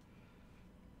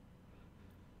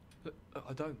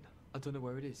 I don't know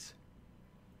where it is.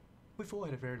 We've all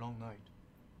had a very long night.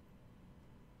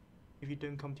 If you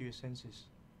don't come to your senses,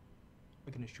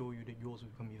 I can assure you that yours will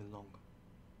become even longer.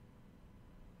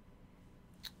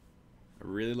 I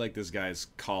really like this guy's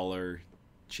collar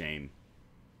chain.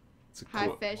 It's a High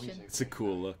cool, fashion. It's a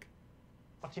cool look.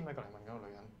 我簽咪過嚟問嗰個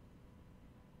女人，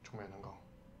仲未能講。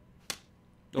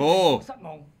 Oh! 失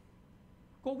望，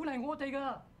個碗係我哋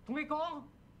㗎，同你講。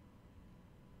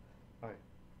係。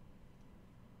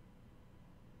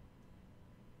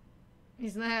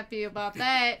 He's not happy about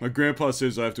that. My grandpa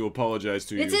says I have to apologize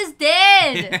to It's you. his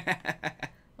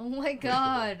dad! Oh my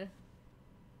god.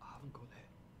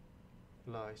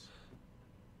 Lies.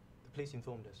 The police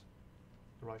informed us,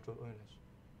 the rightful owners,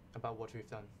 about what we've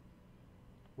done.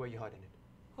 Where are you hiding it?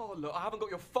 Oh, look, I haven't got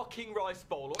your fucking rice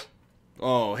bowl.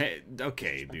 Oh, hey,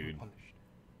 okay, dude.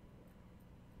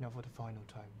 Now for the final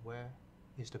time, where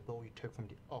is the bowl you took from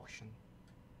the auction?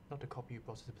 Not the copy you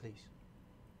brought to the police.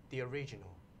 The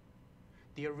original.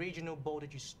 The original bowl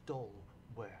that you stole.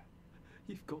 Where?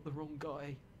 You've got the wrong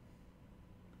guy.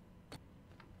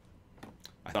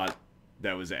 I thought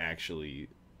that was actually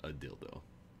a dildo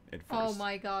at first. Oh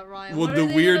my god, Ryan. Well, what the are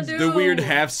they weird, gonna the do? weird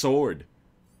half sword.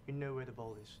 You know where the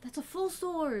bowl is. That's a full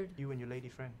sword. You and your lady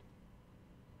friend.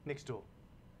 Next door.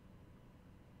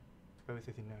 Both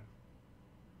of you know.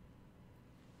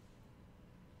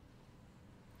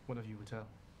 One of you will tell.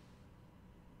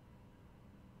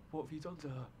 What have you done to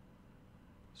her?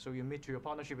 So you admit to your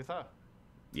partnership with her?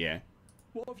 Yeah.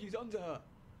 What have you done to her?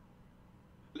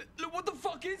 Look, what the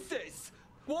fuck is this?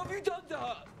 What have you done to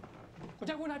her? 個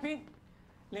隻碗喺邊？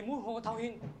你唔好同我頭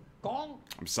圈講。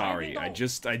 I'm sorry. I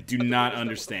do not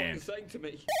understand. Saying to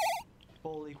me.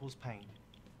 Bowl equals pain.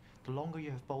 The longer you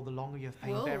have bowl, the longer you have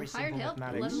pain. Whoa, Very hired simple help.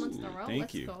 mathematics. 11 months in a row. Thank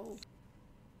Let's you. go.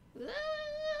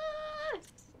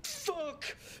 Fuck!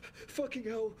 Fucking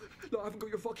hell. Look, I haven't got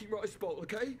your fucking rice bowl,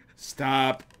 okay?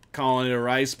 Stop calling it a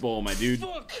rice bowl, my dude.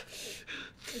 Fuck!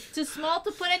 It's too small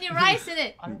to put any rice in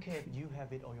it. I don't care if you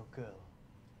have it or your girl.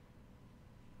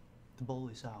 The bowl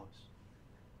is ours.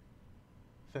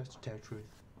 First to tell truth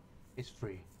is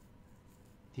free.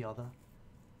 The other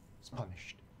is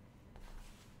punished.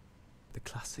 The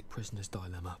classic prisoner's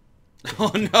dilemma.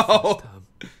 Oh no!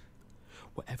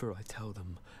 Whatever I tell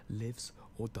them lives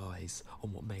or dies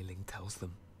on what Mei Ling tells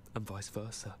them, and vice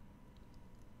versa.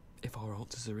 If our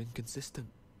answers are inconsistent,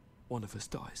 one of us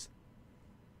dies.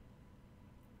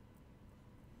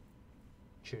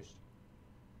 Choose.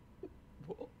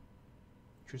 What?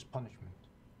 Choose punishment.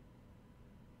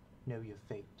 Know your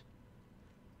fate.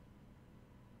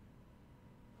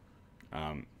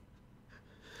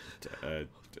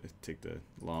 Take the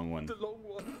long one. The long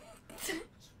one.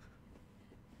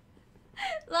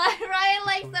 Ryan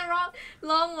likes the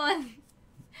long one.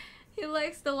 He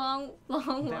likes the long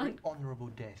Very one. honourable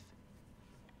death.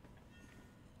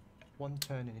 One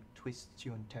turn and it twists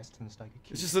your intestines like a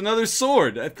key. It's just another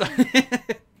sword. I thought.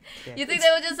 You think they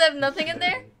would just have nothing in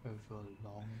there?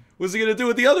 What's he gonna do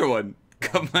with the other one?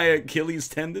 Cut my Achilles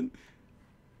tendon?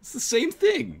 It's the same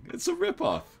thing. It's a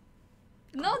ripoff.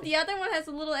 No, the other one has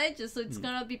a little edges, so it's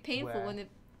gonna be painful when it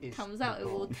comes out. It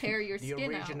will tear your skin out. The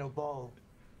original ball.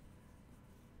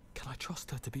 Can I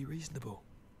trust her to be reasonable?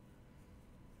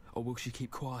 Or will she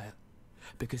keep quiet?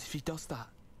 Because if she does that,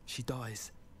 she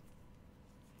dies.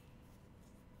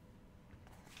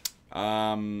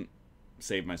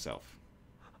 Save myself.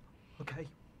 Okay.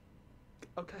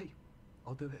 Okay.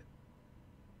 I'll do it.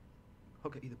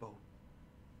 I'll get you the bowl.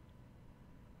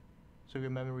 So your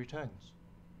memory returns.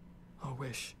 I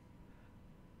wish.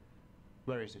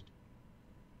 Where is it?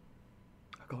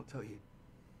 I can't tell you.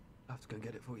 I have to go and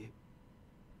get it for you.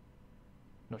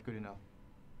 Not good enough.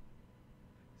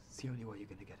 It's the only way you're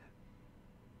gonna get it.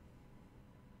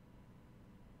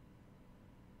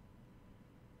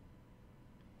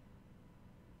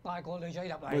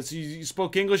 What, so you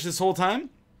spoke English this whole time?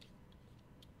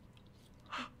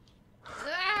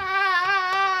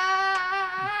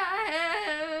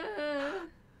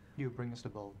 You bring us the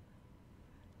bowl,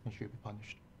 and she'll be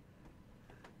punished.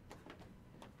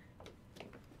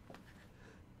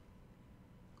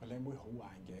 Cái lem mũi hổ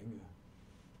hoài vậy người.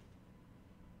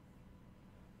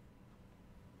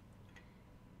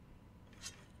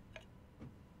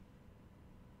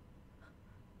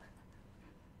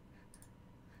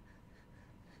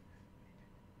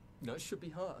 No, it should be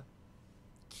her.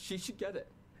 She should get it.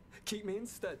 Keep me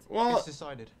instead. Well, It's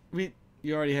decided.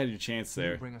 You already had your chance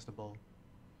there. You bring us the bowl.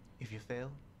 If you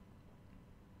fail,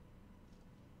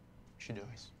 she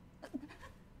dies.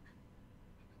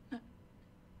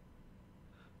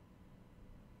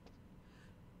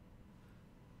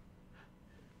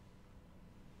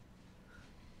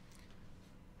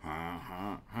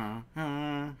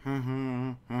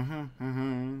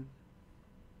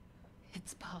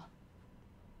 It's Pa.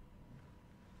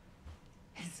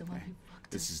 He's the one who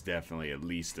fucked This is definitely at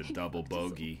least a double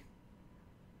bogey.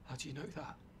 How do you know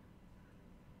that?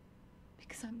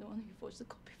 because I'm the one who forged the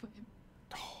copy for him.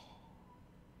 Oh,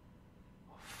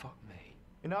 fuck me.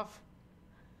 Enough.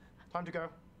 Time to go.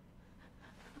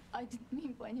 I didn't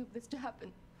mean for any of this to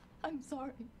happen. I'm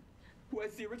sorry.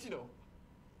 Where's the original?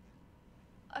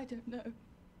 I don't know.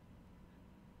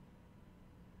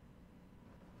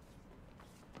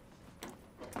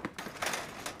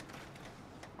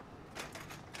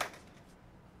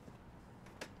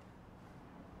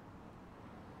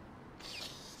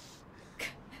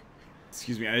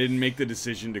 Excuse me, I didn't make the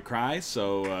decision to cry,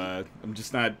 so I'm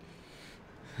just not...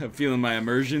 I'm feeling my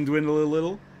immersion dwindle a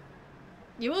little.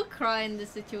 You will cry in this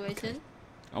situation.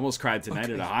 I almost cried tonight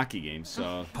at a hockey game,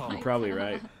 so you're probably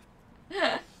right.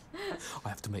 I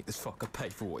have to make this fucker pay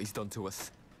for what he's done to us.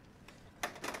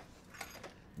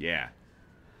 Yeah.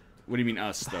 What do you mean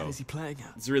us, What the though? hell is he playing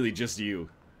at? It's really just you.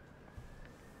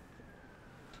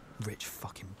 Rich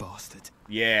fucking bastard.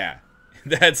 Yeah,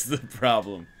 that's the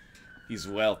problem. He's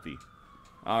wealthy.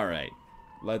 Alright,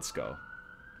 let's go.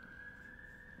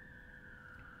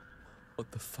 What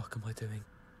the fuck am I doing?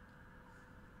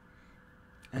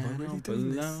 Am I really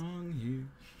doing this? here.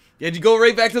 Yeah, you go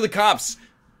right back to the cops.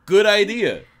 Good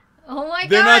idea. Oh my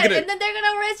They're not god, gonna- and then they're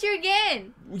gonna arrest you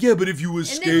again. Yeah, but if you And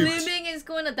escaped... then Lu Ming is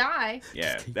going to die.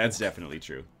 Yeah, that's definitely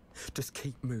true. Just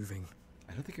keep moving.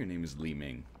 I don't think her name is Li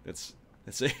Ming. That's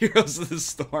a Heroes of the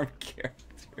Storm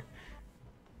character.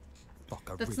 Fuck,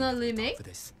 I That's really not have Li no time Ming? for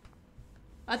this.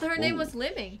 I thought her name Whoa. was Li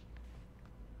Ming.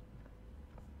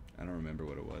 I don't remember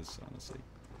what it was, honestly.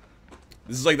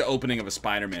 This is like the opening of a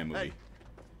Spider-Man movie. Hey.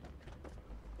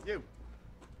 You.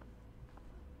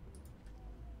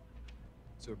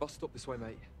 Is there a bus stop this way,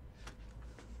 mate?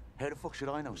 How the fuck should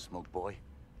I know, Smoke Boy?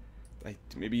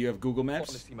 Maybe you have Google Maps?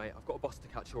 Honestly, mate, I've got a bus to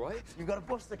catch, all right? You got a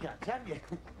bus to catch, have you?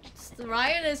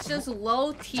 Ryan is just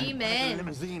low T, man.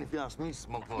 Limousine, if you ask me,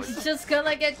 Smoke Boy. He's just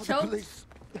gonna get For the choked. police.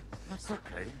 That's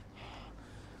okay.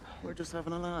 We're just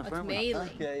having a laugh, It's aren't we?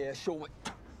 melee. Yeah, show me.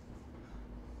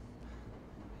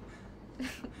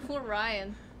 Poor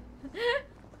Ryan.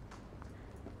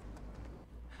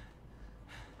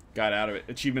 Got out of it.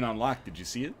 Achievement unlocked. Did you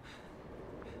see it?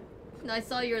 I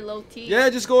saw your low T. Yeah,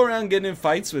 just go around getting in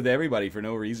fights with everybody for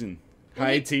no reason. Well,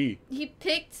 High T. He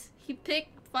picked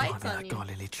fights on That you. guy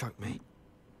nearly choked me.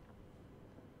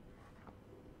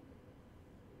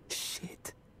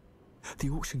 Shit. The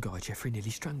auction guy Jeffrey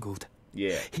nearly strangled.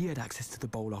 Yeah. He had access to the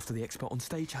bowl after the expert on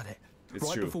stage had it. It's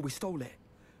right true. before we stole it.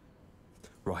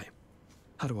 Right.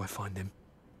 How do I find him?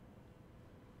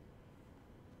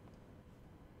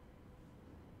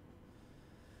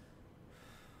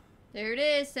 There it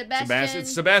is, Sebastian.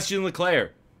 It's Sebastian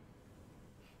Leclerc.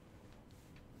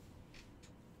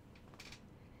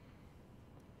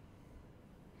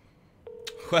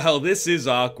 Well, this is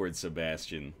awkward,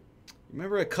 Sebastian.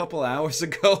 Remember a couple hours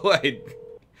ago,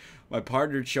 my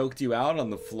partner choked you out on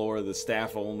the floor of the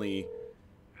staff-only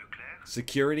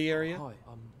security area? Hi,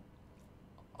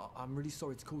 I'm really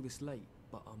sorry to call this late,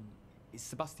 but is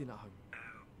Sebastian at home?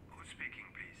 Who's speaking,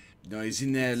 please? No, he's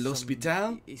in the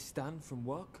l'hospital. Is Stan from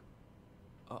work?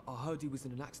 I heard he was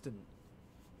in an accident.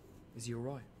 Is he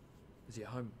alright? Is he at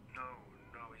home? No,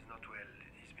 he's not well.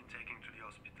 He's been taken to the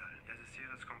hospital. He has a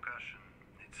serious concussion.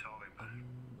 It's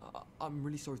horrible. I'm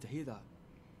really sorry to hear that.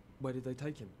 Where did they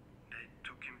take him? They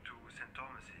took him to St.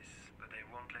 Thomas's, but they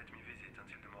won't let me visit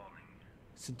until the morning.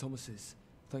 St. Thomas's.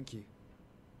 Thank you.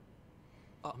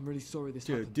 I'm really sorry this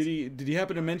Dude, happened. did he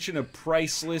happen to mention a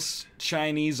priceless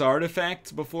Chinese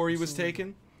artifact before he was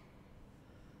taken?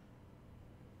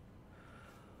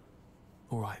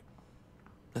 Alright.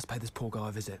 Let's pay this poor guy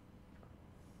a visit.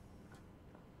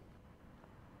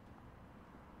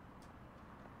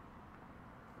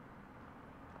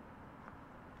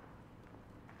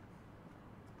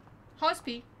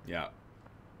 Hospi. Yeah.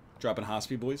 Dropping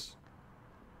Hospi, boys.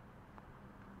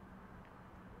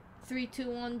 3, 2,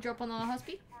 1, drop on the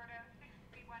Hospi.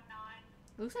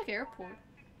 Looks like airport.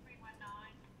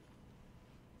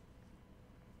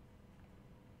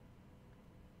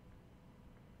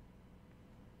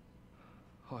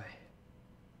 Hi.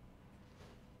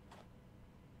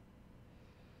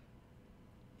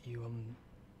 You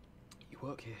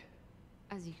work here?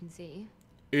 As you can see,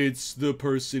 It's the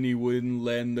person he wouldn't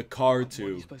lend the car When are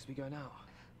you to. supposed to be going out?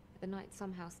 the night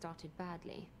somehow started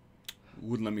badly.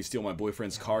 Wouldn't let me steal my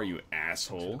boyfriend's car, you It's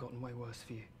asshole. gotten way worse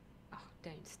for you. Oh,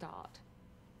 don't start.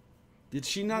 Did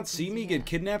she not see me get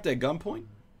kidnapped at gunpoint?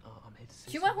 I'm here to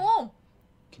see She went someone. home.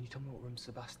 Can you tell me what room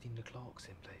Sebastian Leclerc's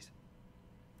in, please?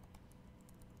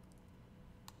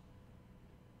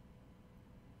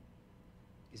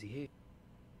 Is he here?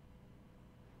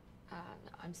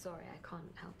 I'm sorry, I can't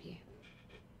help you.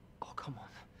 Oh, come on.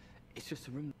 It's just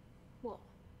a room. What?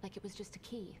 Like it was just a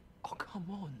key? Oh, come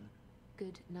on.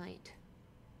 Good night.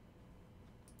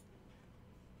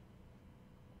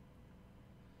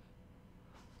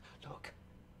 Look,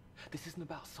 this isn't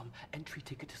about some entry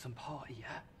ticket to some party,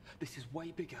 yeah? This is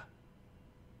way bigger.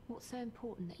 What's so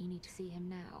important that you need to see him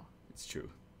now? It's true.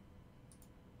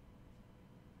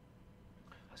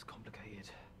 That's complicated.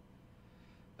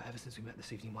 But ever since we met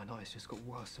this evening, my night has just got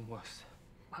worse and worse.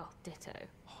 Well, ditto.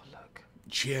 Oh, look.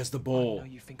 She has the I bowl. know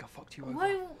you think I fucked you over.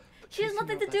 Why? She has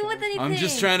nothing to do with anything. I'm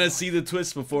just trying to see the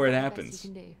twist before it happens.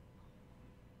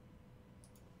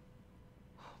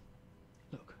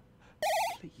 Look,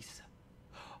 please.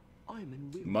 I'm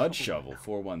in real Mud trouble Shovel right now.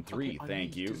 413, Okay, thank I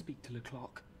need you. to speak to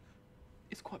Leclerc.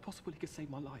 It's quite possible he could save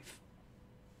my life.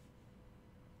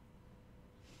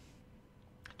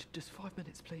 Just 5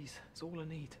 minutes, please. It's all I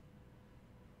need.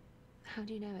 How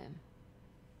do you know him?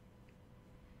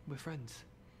 We're friends.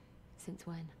 Since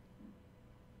when?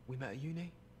 We met at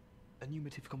uni.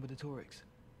 Enumerative combinatorics.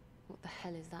 What the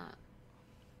hell is that?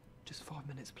 Just 5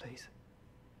 minutes, please.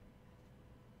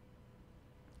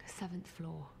 7th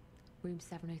floor, room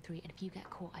 703, and if you get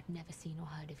caught, I've never seen or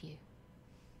heard of you.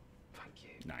 Thank you.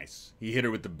 Nice. He hit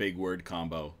her with the big word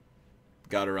combo.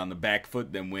 Got her on the back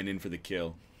foot, then went in for the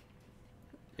kill.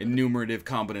 Enumerative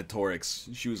combinatorics.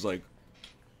 She was like,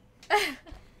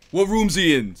 what room's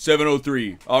he in?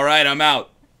 703. Alright, I'm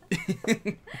out.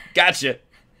 Gotcha.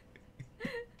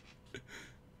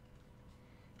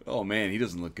 Oh man, he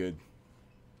doesn't look good.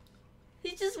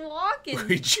 He's just walking.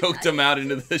 He choked him out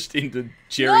into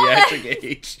geriatric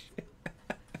age.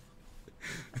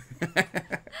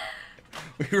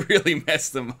 We really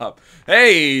messed him up.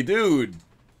 Hey, dude.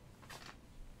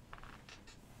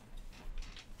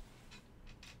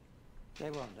 They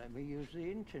won't let me use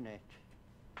the internet.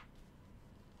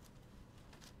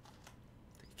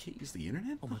 You can't use the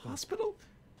internet? Oh my God. Hospital?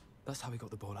 That's how we got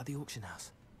the ball at the auction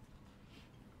house.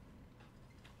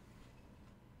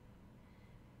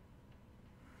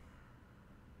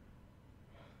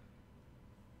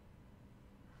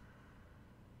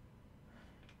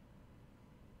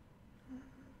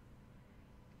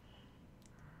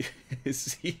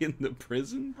 Is he in the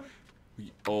prison?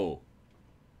 Oh.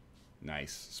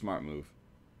 Nice. Smart move.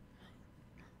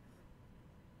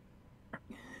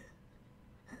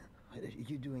 What are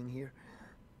you doing here?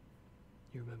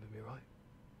 You remember me, right?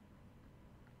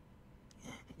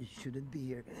 You shouldn't be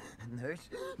here. Nurse?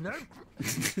 Nurse?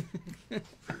 Now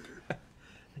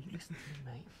you listen to me,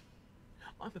 mate.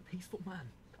 I'm a peaceful man.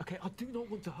 Okay, I do not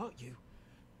want to hurt you.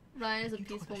 Ryan is a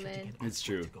peaceful man. It's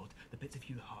true. God, the bits of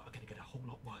you that hurt are gonna get a whole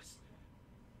lot worse.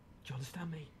 Do you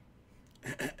understand me?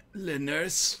 Le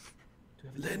nurse.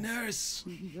 Le nurse.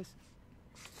 Yes.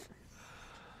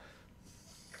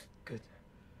 Good.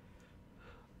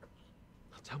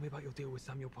 Now tell me about your deal with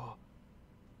Samuel Parr.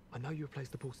 I know you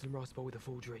replaced the porcelain rice bowl with a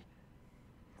forgery.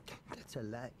 That's a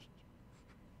lie.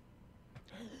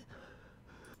 Do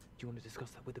you want to discuss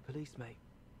that with the police, mate?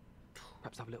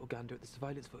 Perhaps have a little gander at the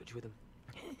surveillance footage with them.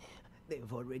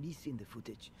 They've already seen the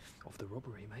footage. Of the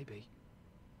robbery, maybe.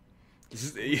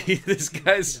 This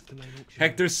guy's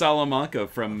Hector Salamanca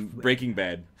from Breaking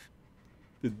Bad.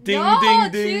 The ding, No,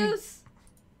 ding, ding. juice.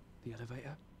 The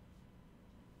elevator?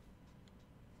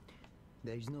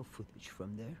 There's no footage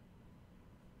from there.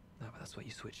 No, but that's what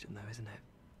you switched it now, isn't it?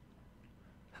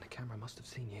 And a camera must have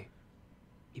seen you.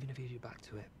 Even if you had your back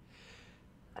to it.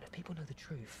 And if people know the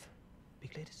truth, be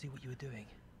clear to see what you were doing.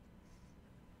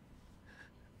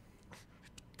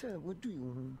 What do you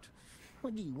want?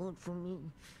 What do you want from me?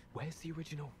 Where's the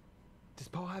original? Does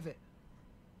Paul have it?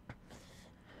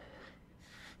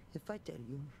 If I tell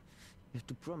you, you have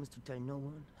to promise to tell no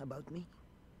one about me.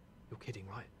 You're kidding,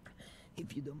 right?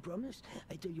 If you don't promise,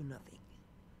 I tell you nothing.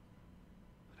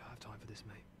 I don't have time for this,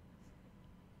 mate.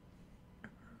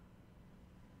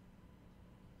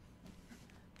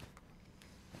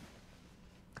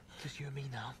 Just you and me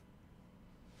now.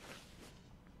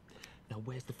 Now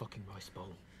where's the fucking rice bowl?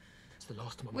 It's the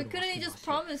last time I'm Why gonna couldn't ask he you just rice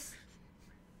promise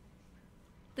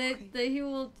that he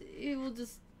will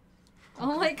just?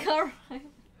 Oh my god! Ryan.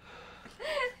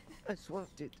 I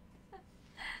swapped it.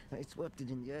 I swapped it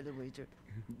in the elevator.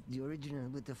 The original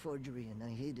with the forgery, and I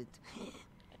hid it.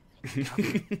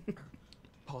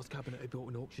 Paul's cabinet I built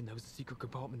an auction. There was a secret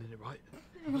compartment in it, right?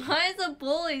 Why is a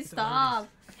bully? Stop.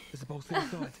 Is the bowl still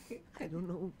inside? I don't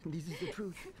know. This is the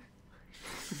truth.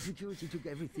 The security took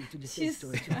everything to the safe She's-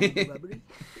 storage after the robbery,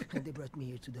 and they brought me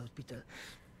here to the hospital.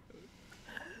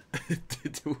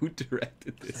 Who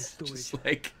directed this? Just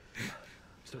like,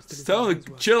 So it's just still tell inside him as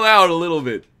well. chill out a little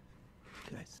bit.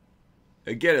 Yes.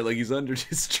 I get it, like he's under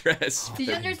distress. Did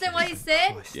you understand what he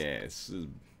said? Yes,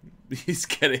 he's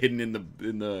kind of hidden in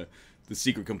the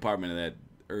secret compartment of that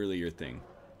earlier thing.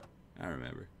 I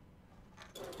remember.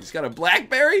 He's got a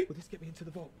BlackBerry. Will this get me into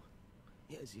the vault?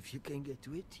 Yes, if you can get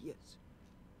to it, yes.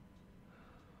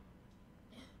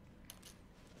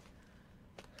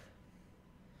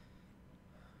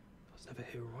 I was never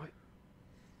here, all right?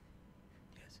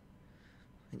 Yes.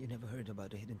 And you never heard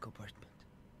about a hidden compartment.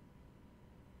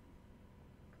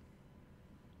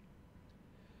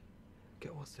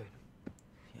 Get what soon?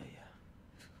 Yeah,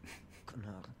 yeah.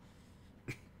 Canal.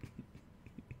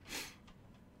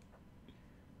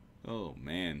 Oh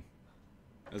man.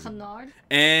 That's Canard?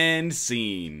 And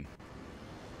scene.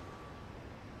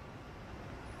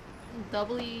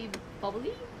 Doubly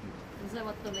bubbly? Is that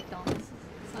what the McDonald's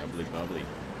sign Bubbly, said? bubbly.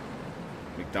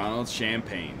 McDonald's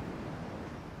champagne.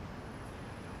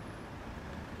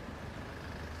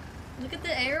 Look at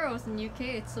the arrows in UK.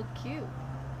 It's so cute.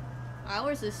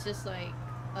 Ours is just like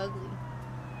ugly.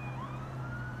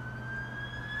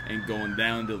 Ain't going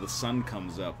down till the sun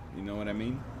comes up. You know what I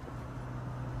mean?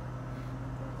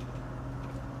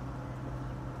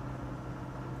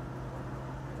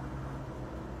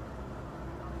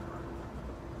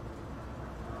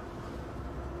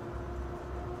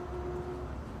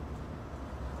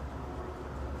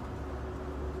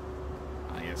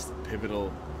 Ah, yes, the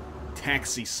pivotal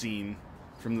taxi scene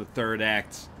from the third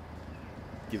act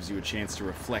gives you a chance to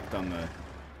reflect on the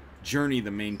journey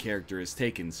the main character has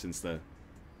taken since the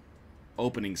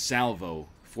opening salvo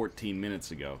 14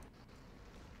 minutes ago.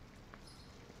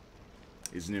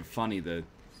 Isn't it funny, the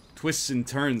twists and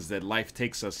turns that life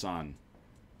takes us on?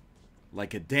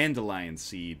 Like a dandelion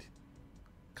seed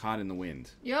caught in the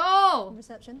wind. Yo!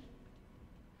 Reception.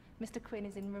 Mr. Quinn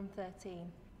is in room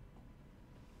 13.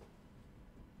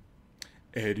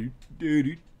 It's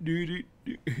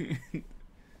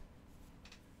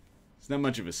not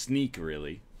much of a sneak,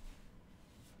 really.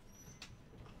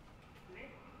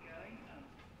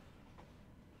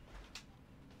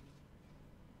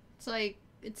 It's like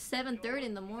it's 7:30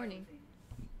 in the morning.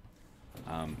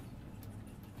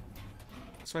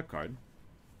 Swipe card.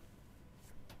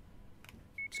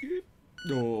 Skip.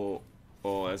 Oh,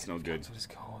 that's no good. Cancel this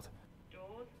card.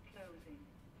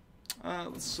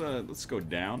 Let's go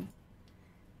down.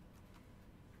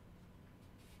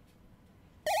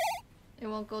 It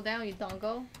won't go down, you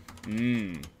dongo.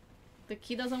 Mmm. The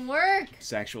key doesn't work.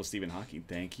 It's actual Stephen Hawking.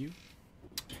 Thank you.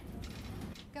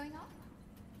 Going off?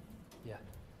 Yeah.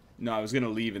 No, I was gonna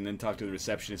leave and then talk to the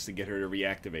receptionist to get her to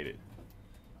reactivate it.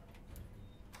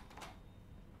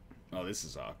 Oh, this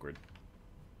is awkward.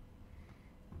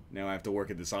 Now I have to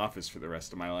work at this office for the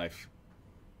rest of my life.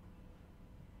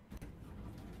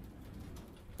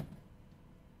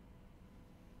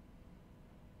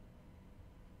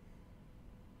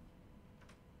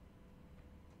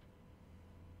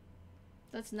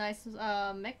 That's nice,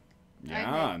 mech.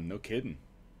 Yeah, no kidding.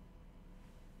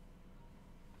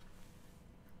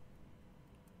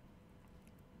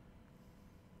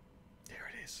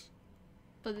 There it is.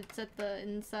 But it's at the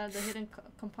inside of the hidden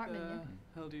compartment.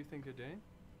 Yeah. How do you think you're doing?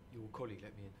 Your colleague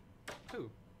let me in. Who?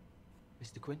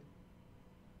 Mr. Quinn?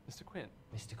 Mr. Quinn.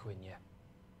 Mr. Quinn, yeah.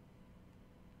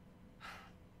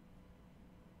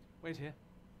 Wait here.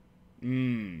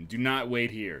 Do not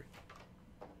wait here.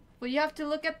 Well, you have to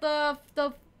look at the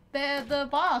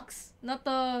box, not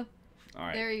the. All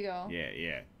right. There you go. Yeah,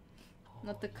 yeah.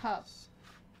 Not the cup.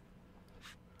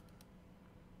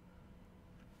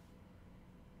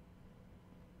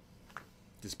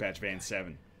 Dispatch van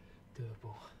 7.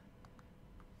 Durable.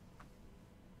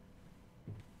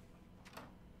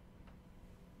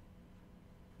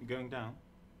 You going down?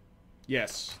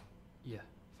 Yes. Yeah,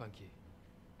 thank you.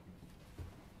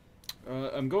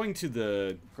 I'm going to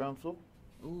the ground floor.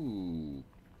 Ooh,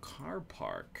 car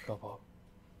park. Car park.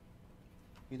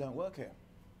 You don't work here.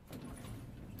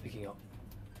 Picking up.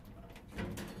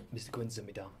 Mr. Quinn sent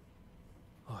me down.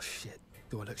 Oh shit.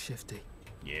 Do I look shifty?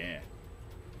 Yeah.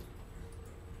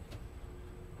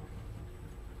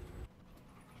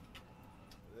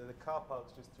 The car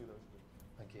park's just through those rooms.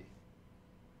 Thank you.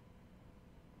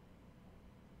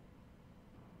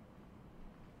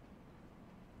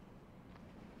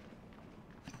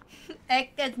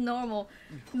 Act as normal.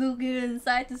 Looking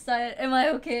side to side. Am I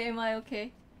okay? Am I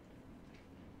okay?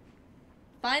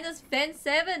 Find us Fan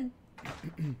 7.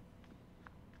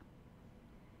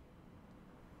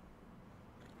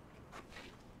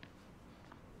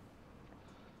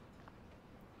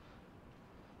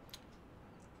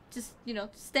 Just, you know,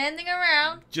 standing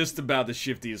around. Just about the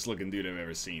shiftiest looking dude I've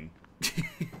ever seen.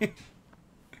 Oh,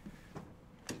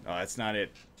 that's not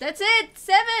it. That's it!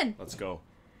 7! Let's go.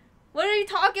 What are you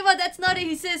talking about? That's not it.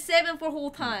 He says 7 for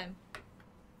whole time.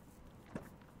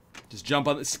 Just jump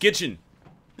on the skitching.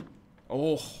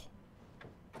 Oh.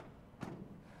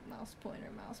 Mouse pointer,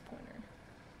 mouse pointer.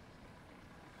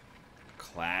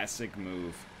 Classic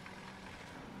move.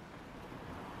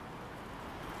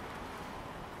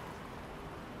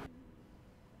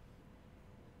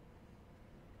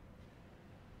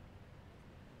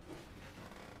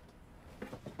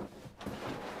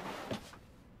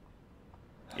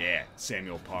 Yeah,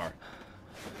 Samuel Parr.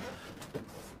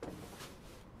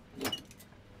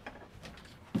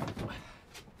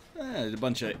 There's a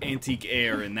bunch of antique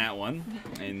air in that one,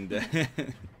 and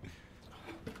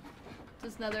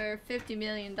Just another $50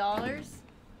 million.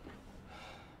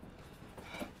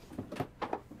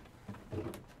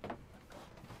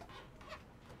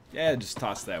 yeah, just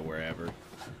toss that wherever.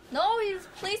 No, he's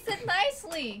placed it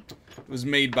nicely. It was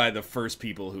made by the first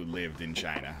people who lived in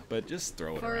China, but just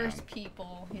throw it around. First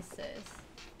people, he says.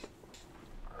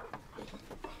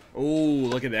 Oh,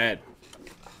 look at that.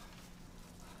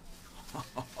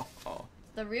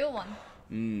 The real one.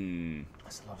 Mmm.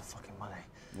 That's a lot of fucking money.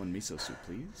 One miso soup,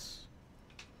 please.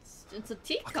 It's a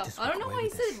teacup. I don't know why he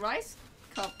said rice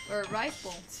cup or rice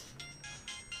bowl.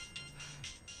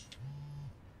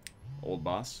 Old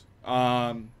boss.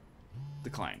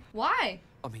 Decline. Why?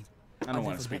 I mean, I don't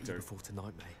want to speak to her. Before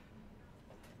tonight, mate.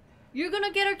 You're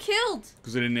gonna get her killed.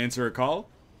 Because I didn't answer a call?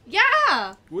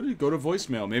 Yeah. What did it go to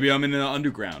voicemail? Maybe I'm in the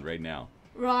underground right now.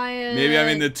 Ryan. Maybe I'm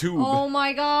in the tube. Oh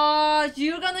my gosh,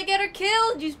 you're gonna get her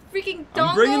killed, you freaking dongle.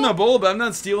 I'm bringing the bowl, but I'm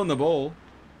not stealing the bowl.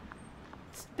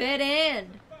 It's dead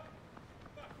end.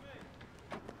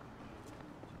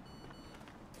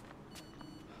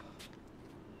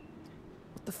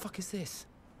 What the fuck is this?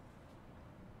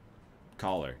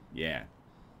 Caller, yeah.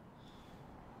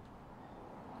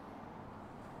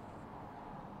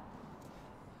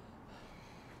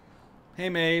 Hey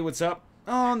May, what's up?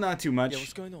 Oh, not too much. Yeah,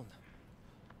 what's going on?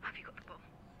 Have you got the ball?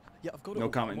 Yeah, I've got it. No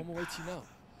all. comment. I'm on my way to you now.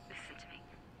 Listen to me.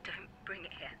 Don't bring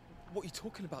it here. What are you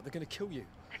talking about? They're gonna kill you.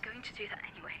 They're going to do that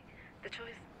anyway. The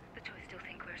Toys still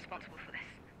think we're responsible for this.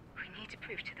 We need to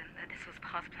prove to them that this was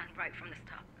Par's plan right from the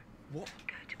start. What?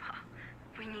 Go to Par.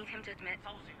 We need him to admit.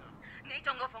 你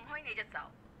同我放開你隻手。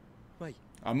Wait.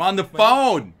 I'm on the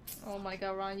phone! Oh my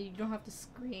god, Ron, you don't have to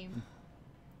scream.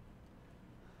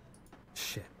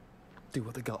 Shit. Do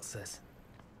what the gut says.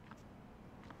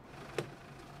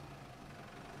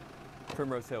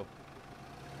 Primrose Hill.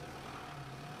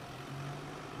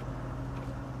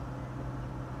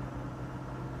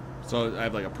 So I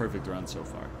have like a perfect run so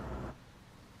far.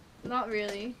 Not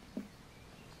really.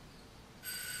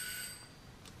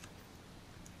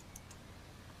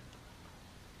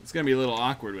 It's gonna be a little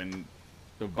awkward when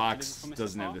the box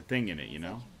doesn't have the thing in it, you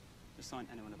know? Just sign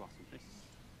anyone at the bottom, please.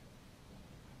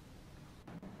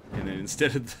 And then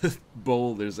instead of the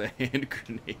bowl, there's a hand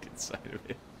grenade inside of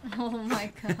it. Oh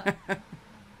my god.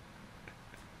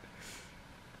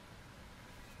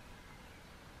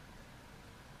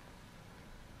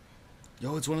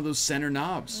 Yo, it's one of those center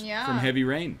knobs Yeah. from Heavy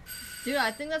Rain. Dude,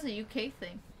 I think that's a UK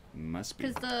thing. Must be.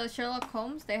 Because the Sherlock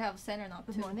Holmes, they have center knob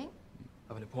too. Good morning.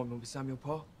 Have an appointment with Samuel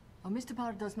Parr? Oh, Mr.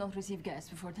 Parr does not receive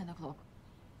guests before 10 o'clock.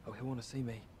 Oh, he'll want to see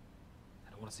me.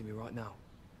 And I want to see me right now.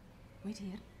 Wait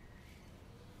here.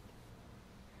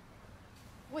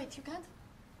 Wait, you can't?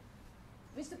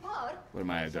 Mr. Parr? What am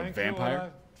I, a Thank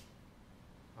vampire?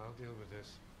 You, I'll deal with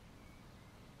this.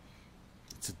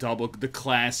 It's a the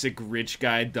classic rich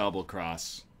guy double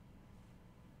cross.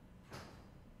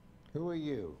 Who are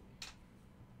you?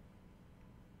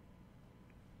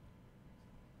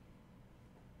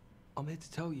 I'm here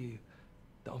to tell you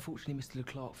that unfortunately Mr.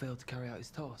 Leclerc failed to carry out his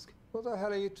task. What the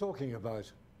hell are you talking about?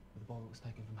 The ball that was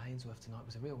taken from Hainsworth tonight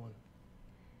was a real one.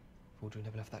 Forgery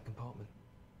never left that compartment.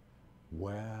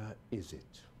 Where is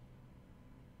it?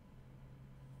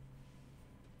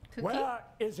 Cookie? Where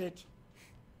is it?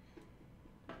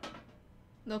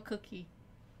 No cookie.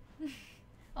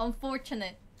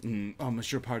 Unfortunate. Oh,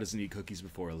 Monsieur Parr doesn't eat cookies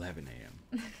before 11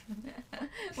 a.m.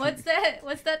 What's that?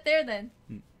 What's that there then?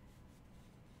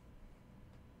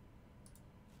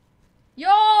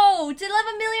 Yo, it's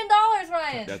 $11 million,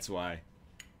 Ryan. That's why.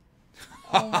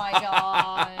 Oh my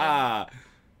god.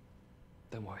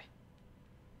 Don't worry.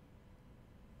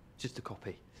 Just a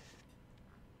copy. You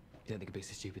don't think it'd be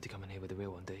so stupid to come in here with a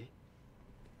real one, do you?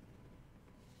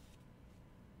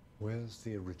 Where's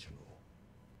the original?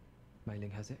 Mei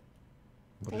Ling has it.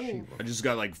 What does she want? I just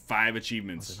got like 5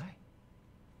 achievements. I don't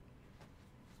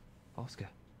know. Ask her.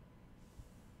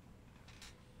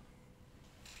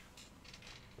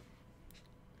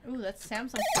 Ooh, that's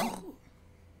Samsung phone.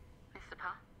 Mr.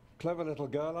 Parr? Clever little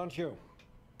girl, aren't you?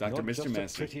 Dr. Not Mr. just a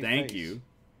Master, pretty thank face. you.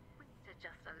 We need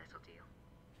just a little deal.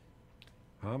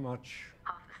 How much?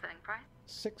 Half the selling price?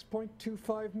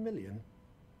 6.25 million?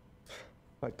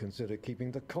 I'd consider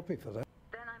keeping the copy for that.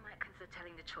 Then I might consider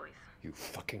telling the choice. You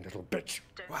fucking little bitch.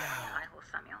 Don't get on the high horse,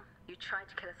 Samuel. You tried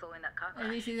to kill us all in that car At crash.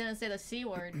 least he didn't say the C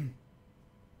word.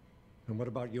 And what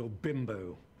about your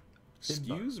bimbo?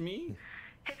 Excuse me?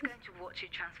 He's going to watch you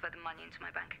transfer the money into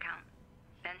my bank account.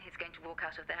 Then he's going to walk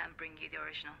out of there and bring you the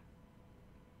original.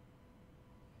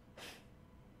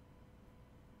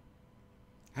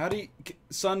 How do you...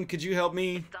 Son, could you help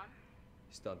me?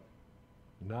 It's done.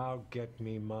 Now get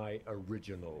me my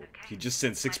original. He just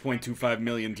sent 6.25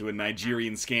 million to a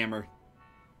Nigerian scammer.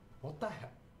 What the hell?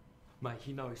 Mate,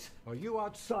 he knows. Are you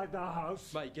outside the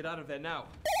house? Mate, get out of there now.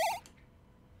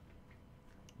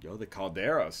 Yo, the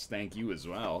Calderos, thank you as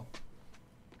well.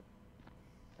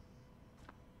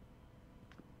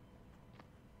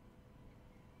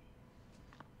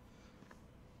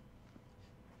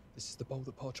 This is the bowl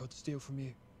that Parr tried to steal from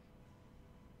you.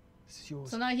 This is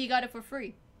yours. So now he got it for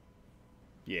free.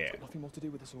 Yeah. Got nothing more to do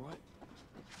with this, all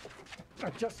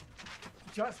right? Just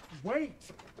wait.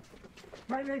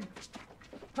 Maybe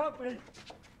help me,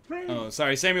 please. Oh,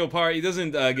 sorry, Samuel Parr, he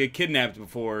doesn't get kidnapped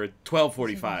before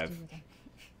 12:45.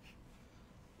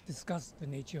 Discuss the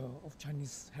nature of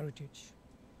Chinese heritage.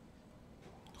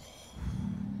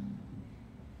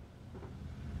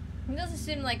 He doesn't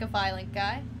seem like a violent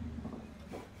guy.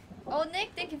 Oh, Nick,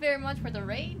 thank you very much for the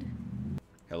raid.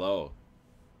 Hello.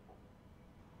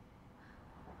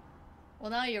 Well,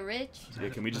 now you're rich. Yeah,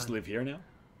 can we just live here now?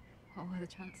 What were the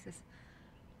chances?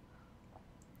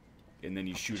 And then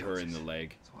you shoot her in the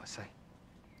leg. That's what I say.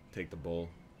 Take the bowl.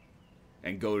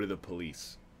 And go to the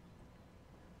police.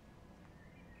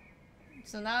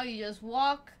 So now you just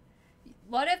walk.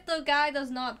 What if the guy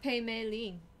does not pay Mei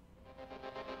Ling?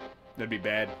 That'd be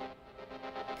bad.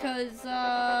 Because,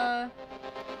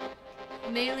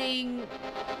 Mei Ling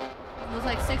was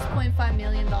like $6.5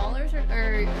 million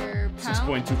or pounds?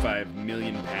 6.25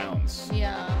 million pounds.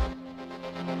 Yeah.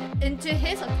 Into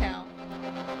his account.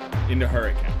 Into her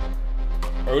account.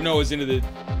 Oh no, it's into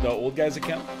the old guy's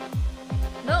account?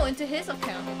 No, into his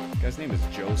account. Guy's name is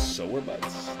Joe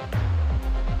Sowerbutts.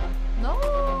 No.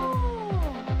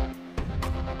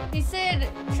 He said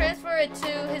transfer it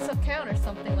to his account or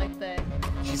something like that.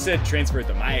 She said transfer it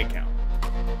to my account.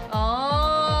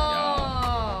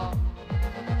 Oh.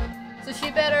 So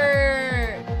she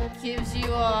better gives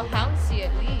you a Houndsy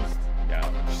at least.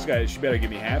 Yeah, she better give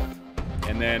me half,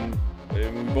 and then we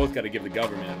both got to give the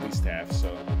government at least half.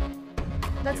 So.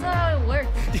 That's not how it works.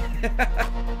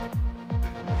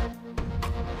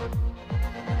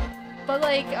 But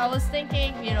like, I was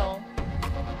thinking, you know,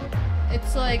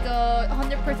 it's like a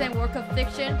 100% work of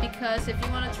fiction, because if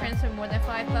you want to transfer more than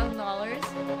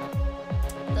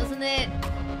 $5,000, doesn't it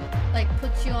like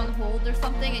put you on hold or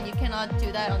something, and you cannot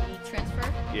do that on e-transfer?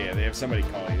 Yeah, they have somebody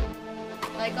call you.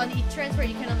 Like on e-transfer,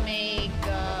 you cannot make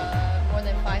more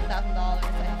than $5,000,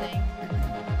 I think.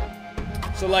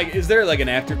 So like, is there like an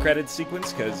after credits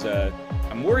sequence? Because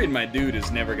I'm worried my dude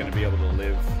is never gonna be able to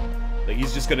live. Like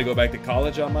he's just gonna go back to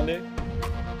college on Monday.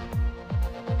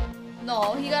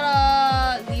 No, he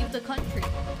gotta leave the country.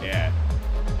 Yeah.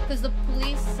 Because the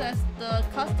police has the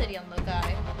custody on the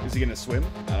guy. Is he gonna swim?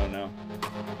 I don't know.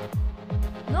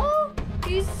 No,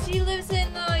 he lives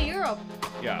in Europe.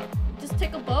 Yeah. Just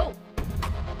take a boat.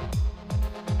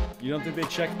 You don't think they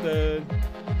check the?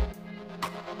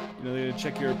 You know, they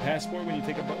check your passport when you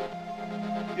take a boat?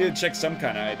 You gotta check some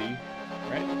kind of ID,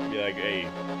 right? Be like, hey,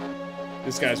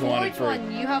 this guy's wanted for...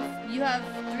 You have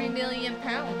 3 million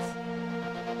pounds.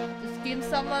 Just give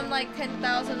someone like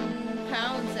 10,000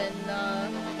 pounds and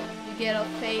you get a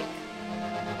fake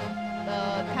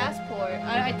passport.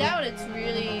 I doubt it's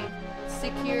really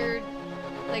secured.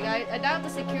 Like, I doubt the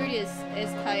security is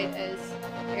as tight as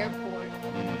airport.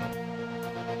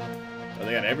 Well,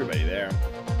 they got everybody there.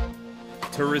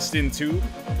 Tourist in Tube,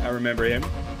 I remember him.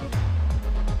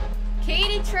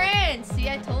 Katie Trans, see,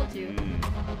 I told you.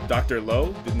 Dr.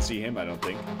 Lowe, didn't see him, I don't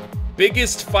think.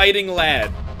 Biggest fighting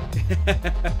lad.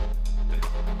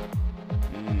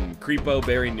 Creepo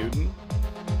Barry Newton.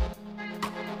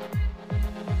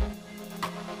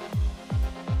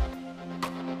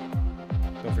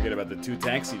 Don't forget about the 2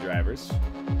 taxi drivers.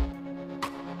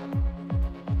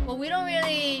 Well, we don't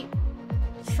really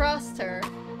trust her.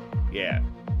 Yeah.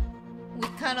 We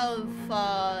kind of,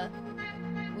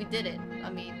 we did it. I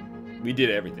mean... We did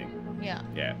everything. Yeah.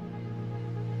 Yeah.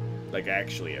 Like,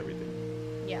 actually everything.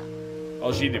 Yeah.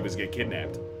 All she did was get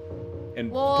kidnapped.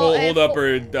 And Well, hold up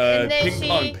her and then ping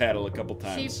pong paddle a couple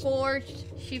times. She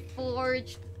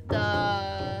forged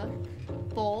the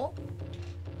bowl.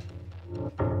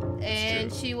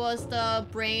 And she was the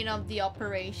brain of the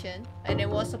operation. And it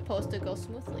was supposed to go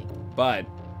smoothly. But...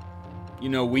 You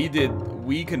know, we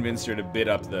convinced her to bid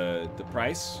up the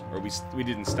price, or we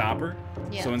didn't stop her.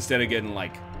 Yeah. So instead of getting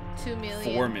like 2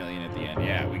 million. 4 million at the end,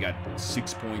 yeah, we got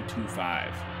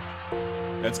 6.25.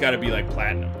 That's got to be like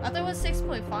platinum. I thought it was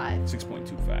 6.5.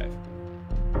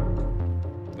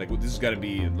 6.25. Like this has got to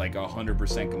be like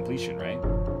 100% completion, right?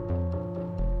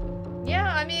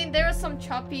 Yeah, I mean there were some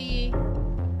choppy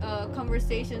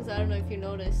conversations. I don't know if you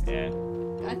noticed. Yeah.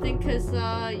 I think because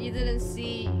you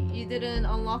didn't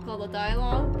unlock all the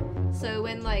dialogue, so it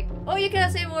went like, oh, you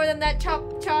cannot say more than that,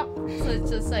 chop, chop. So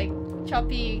it's just like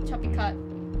choppy cut.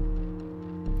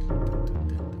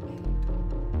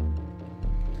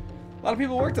 A lot of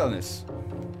people worked on this.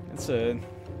 I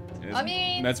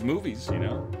mean, that's movies, you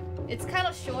know. It's kind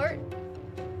of short.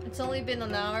 It's only been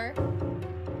an hour,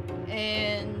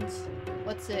 and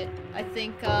what's it? I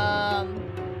think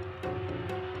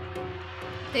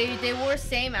they wore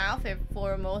same outfit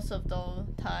for most of the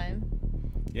time.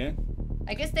 Yeah.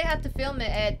 I guess they had to film it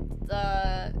at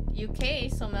UK,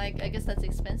 so I guess that's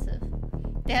expensive.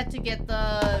 They had to get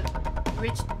the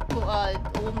rich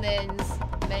old man's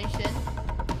mansion.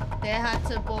 They had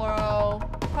to borrow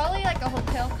probably like a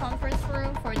hotel conference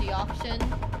room for the auction.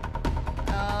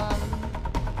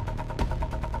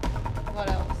 What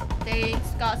else? They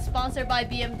got sponsored by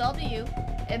BMW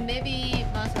and maybe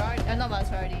Maserati. Not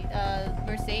Maserati.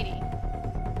 Mercedes.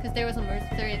 Because there was a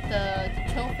the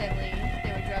Cho family.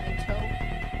 They were driving Cho.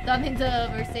 I mean the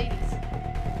Mercedes.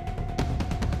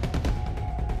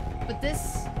 But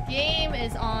this game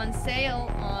is on sale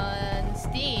on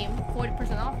Steam,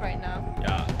 40% off right now.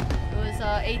 Yeah. It was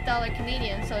 $8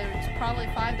 Canadian, so it's probably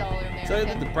 $5 American. So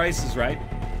the price is right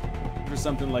for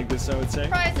something like this, I would say.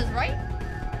 Price is right.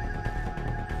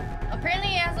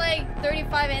 Apparently it has like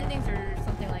 35 endings or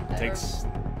something like that. Takes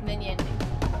many endings.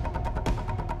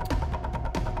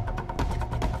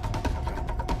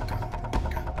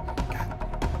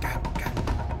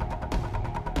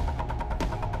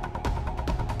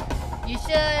 You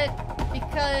should,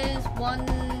 because one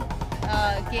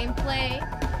gameplay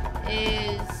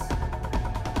is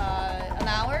an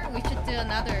hour, we should do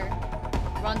another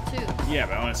run too. Yeah,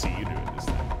 but I want to see you do it this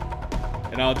time.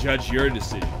 and I'll judge your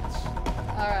decisions.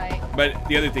 Alright. But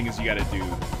the other thing is you gotta do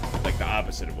like the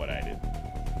opposite of what I did.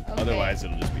 Okay. Otherwise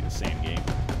it'll just be the same game.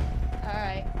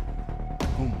 Alright.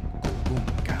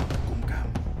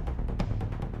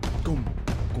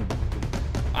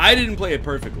 I didn't play it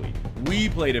perfectly. We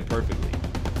played it perfectly.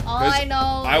 All I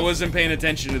know I wasn't paying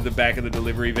attention to the back of the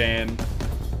delivery van.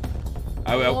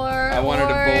 I wanted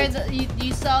to bolt.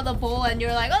 You saw the bowl and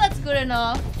you're like, oh, that's good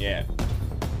enough. Yeah.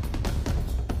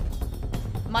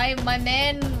 My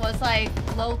man was like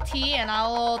low T, and I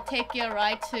will take you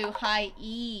right to high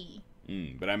E.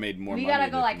 But I made more money. We gotta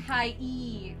go like high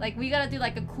E. Like we gotta do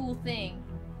like a cool thing.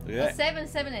 Look at that.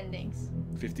 7 endings.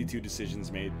 52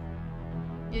 decisions made.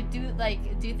 You do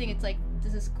you think it's like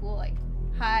this is cool? Like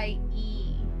high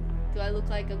E. Do I look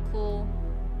like a cool?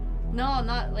 No,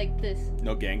 not like this.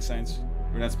 No gang signs.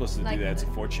 We're not supposed to Like do that. It's a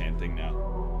 4chan thing now.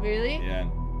 Really? Yeah.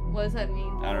 What does that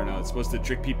mean? I don't know. It's supposed to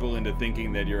trick people into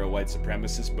thinking that you're a white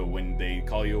supremacist, but when they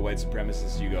call you a white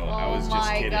supremacist, you go, I was just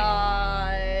kidding. Oh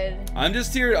my god. I'm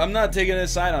just here. I'm not taking a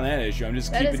side on that issue. I'm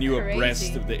just That keeping is you crazy.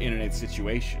 abreast of the internet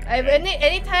situation.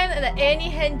 Anytime that any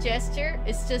hand gesture,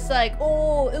 it's just like,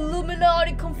 oh,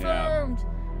 Illuminati confirmed.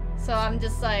 So I'm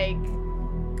just like.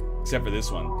 Except for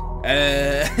this one.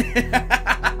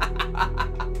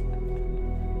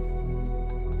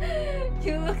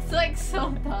 You look like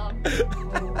so dumb.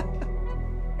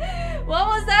 What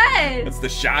was that? That's the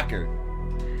shocker.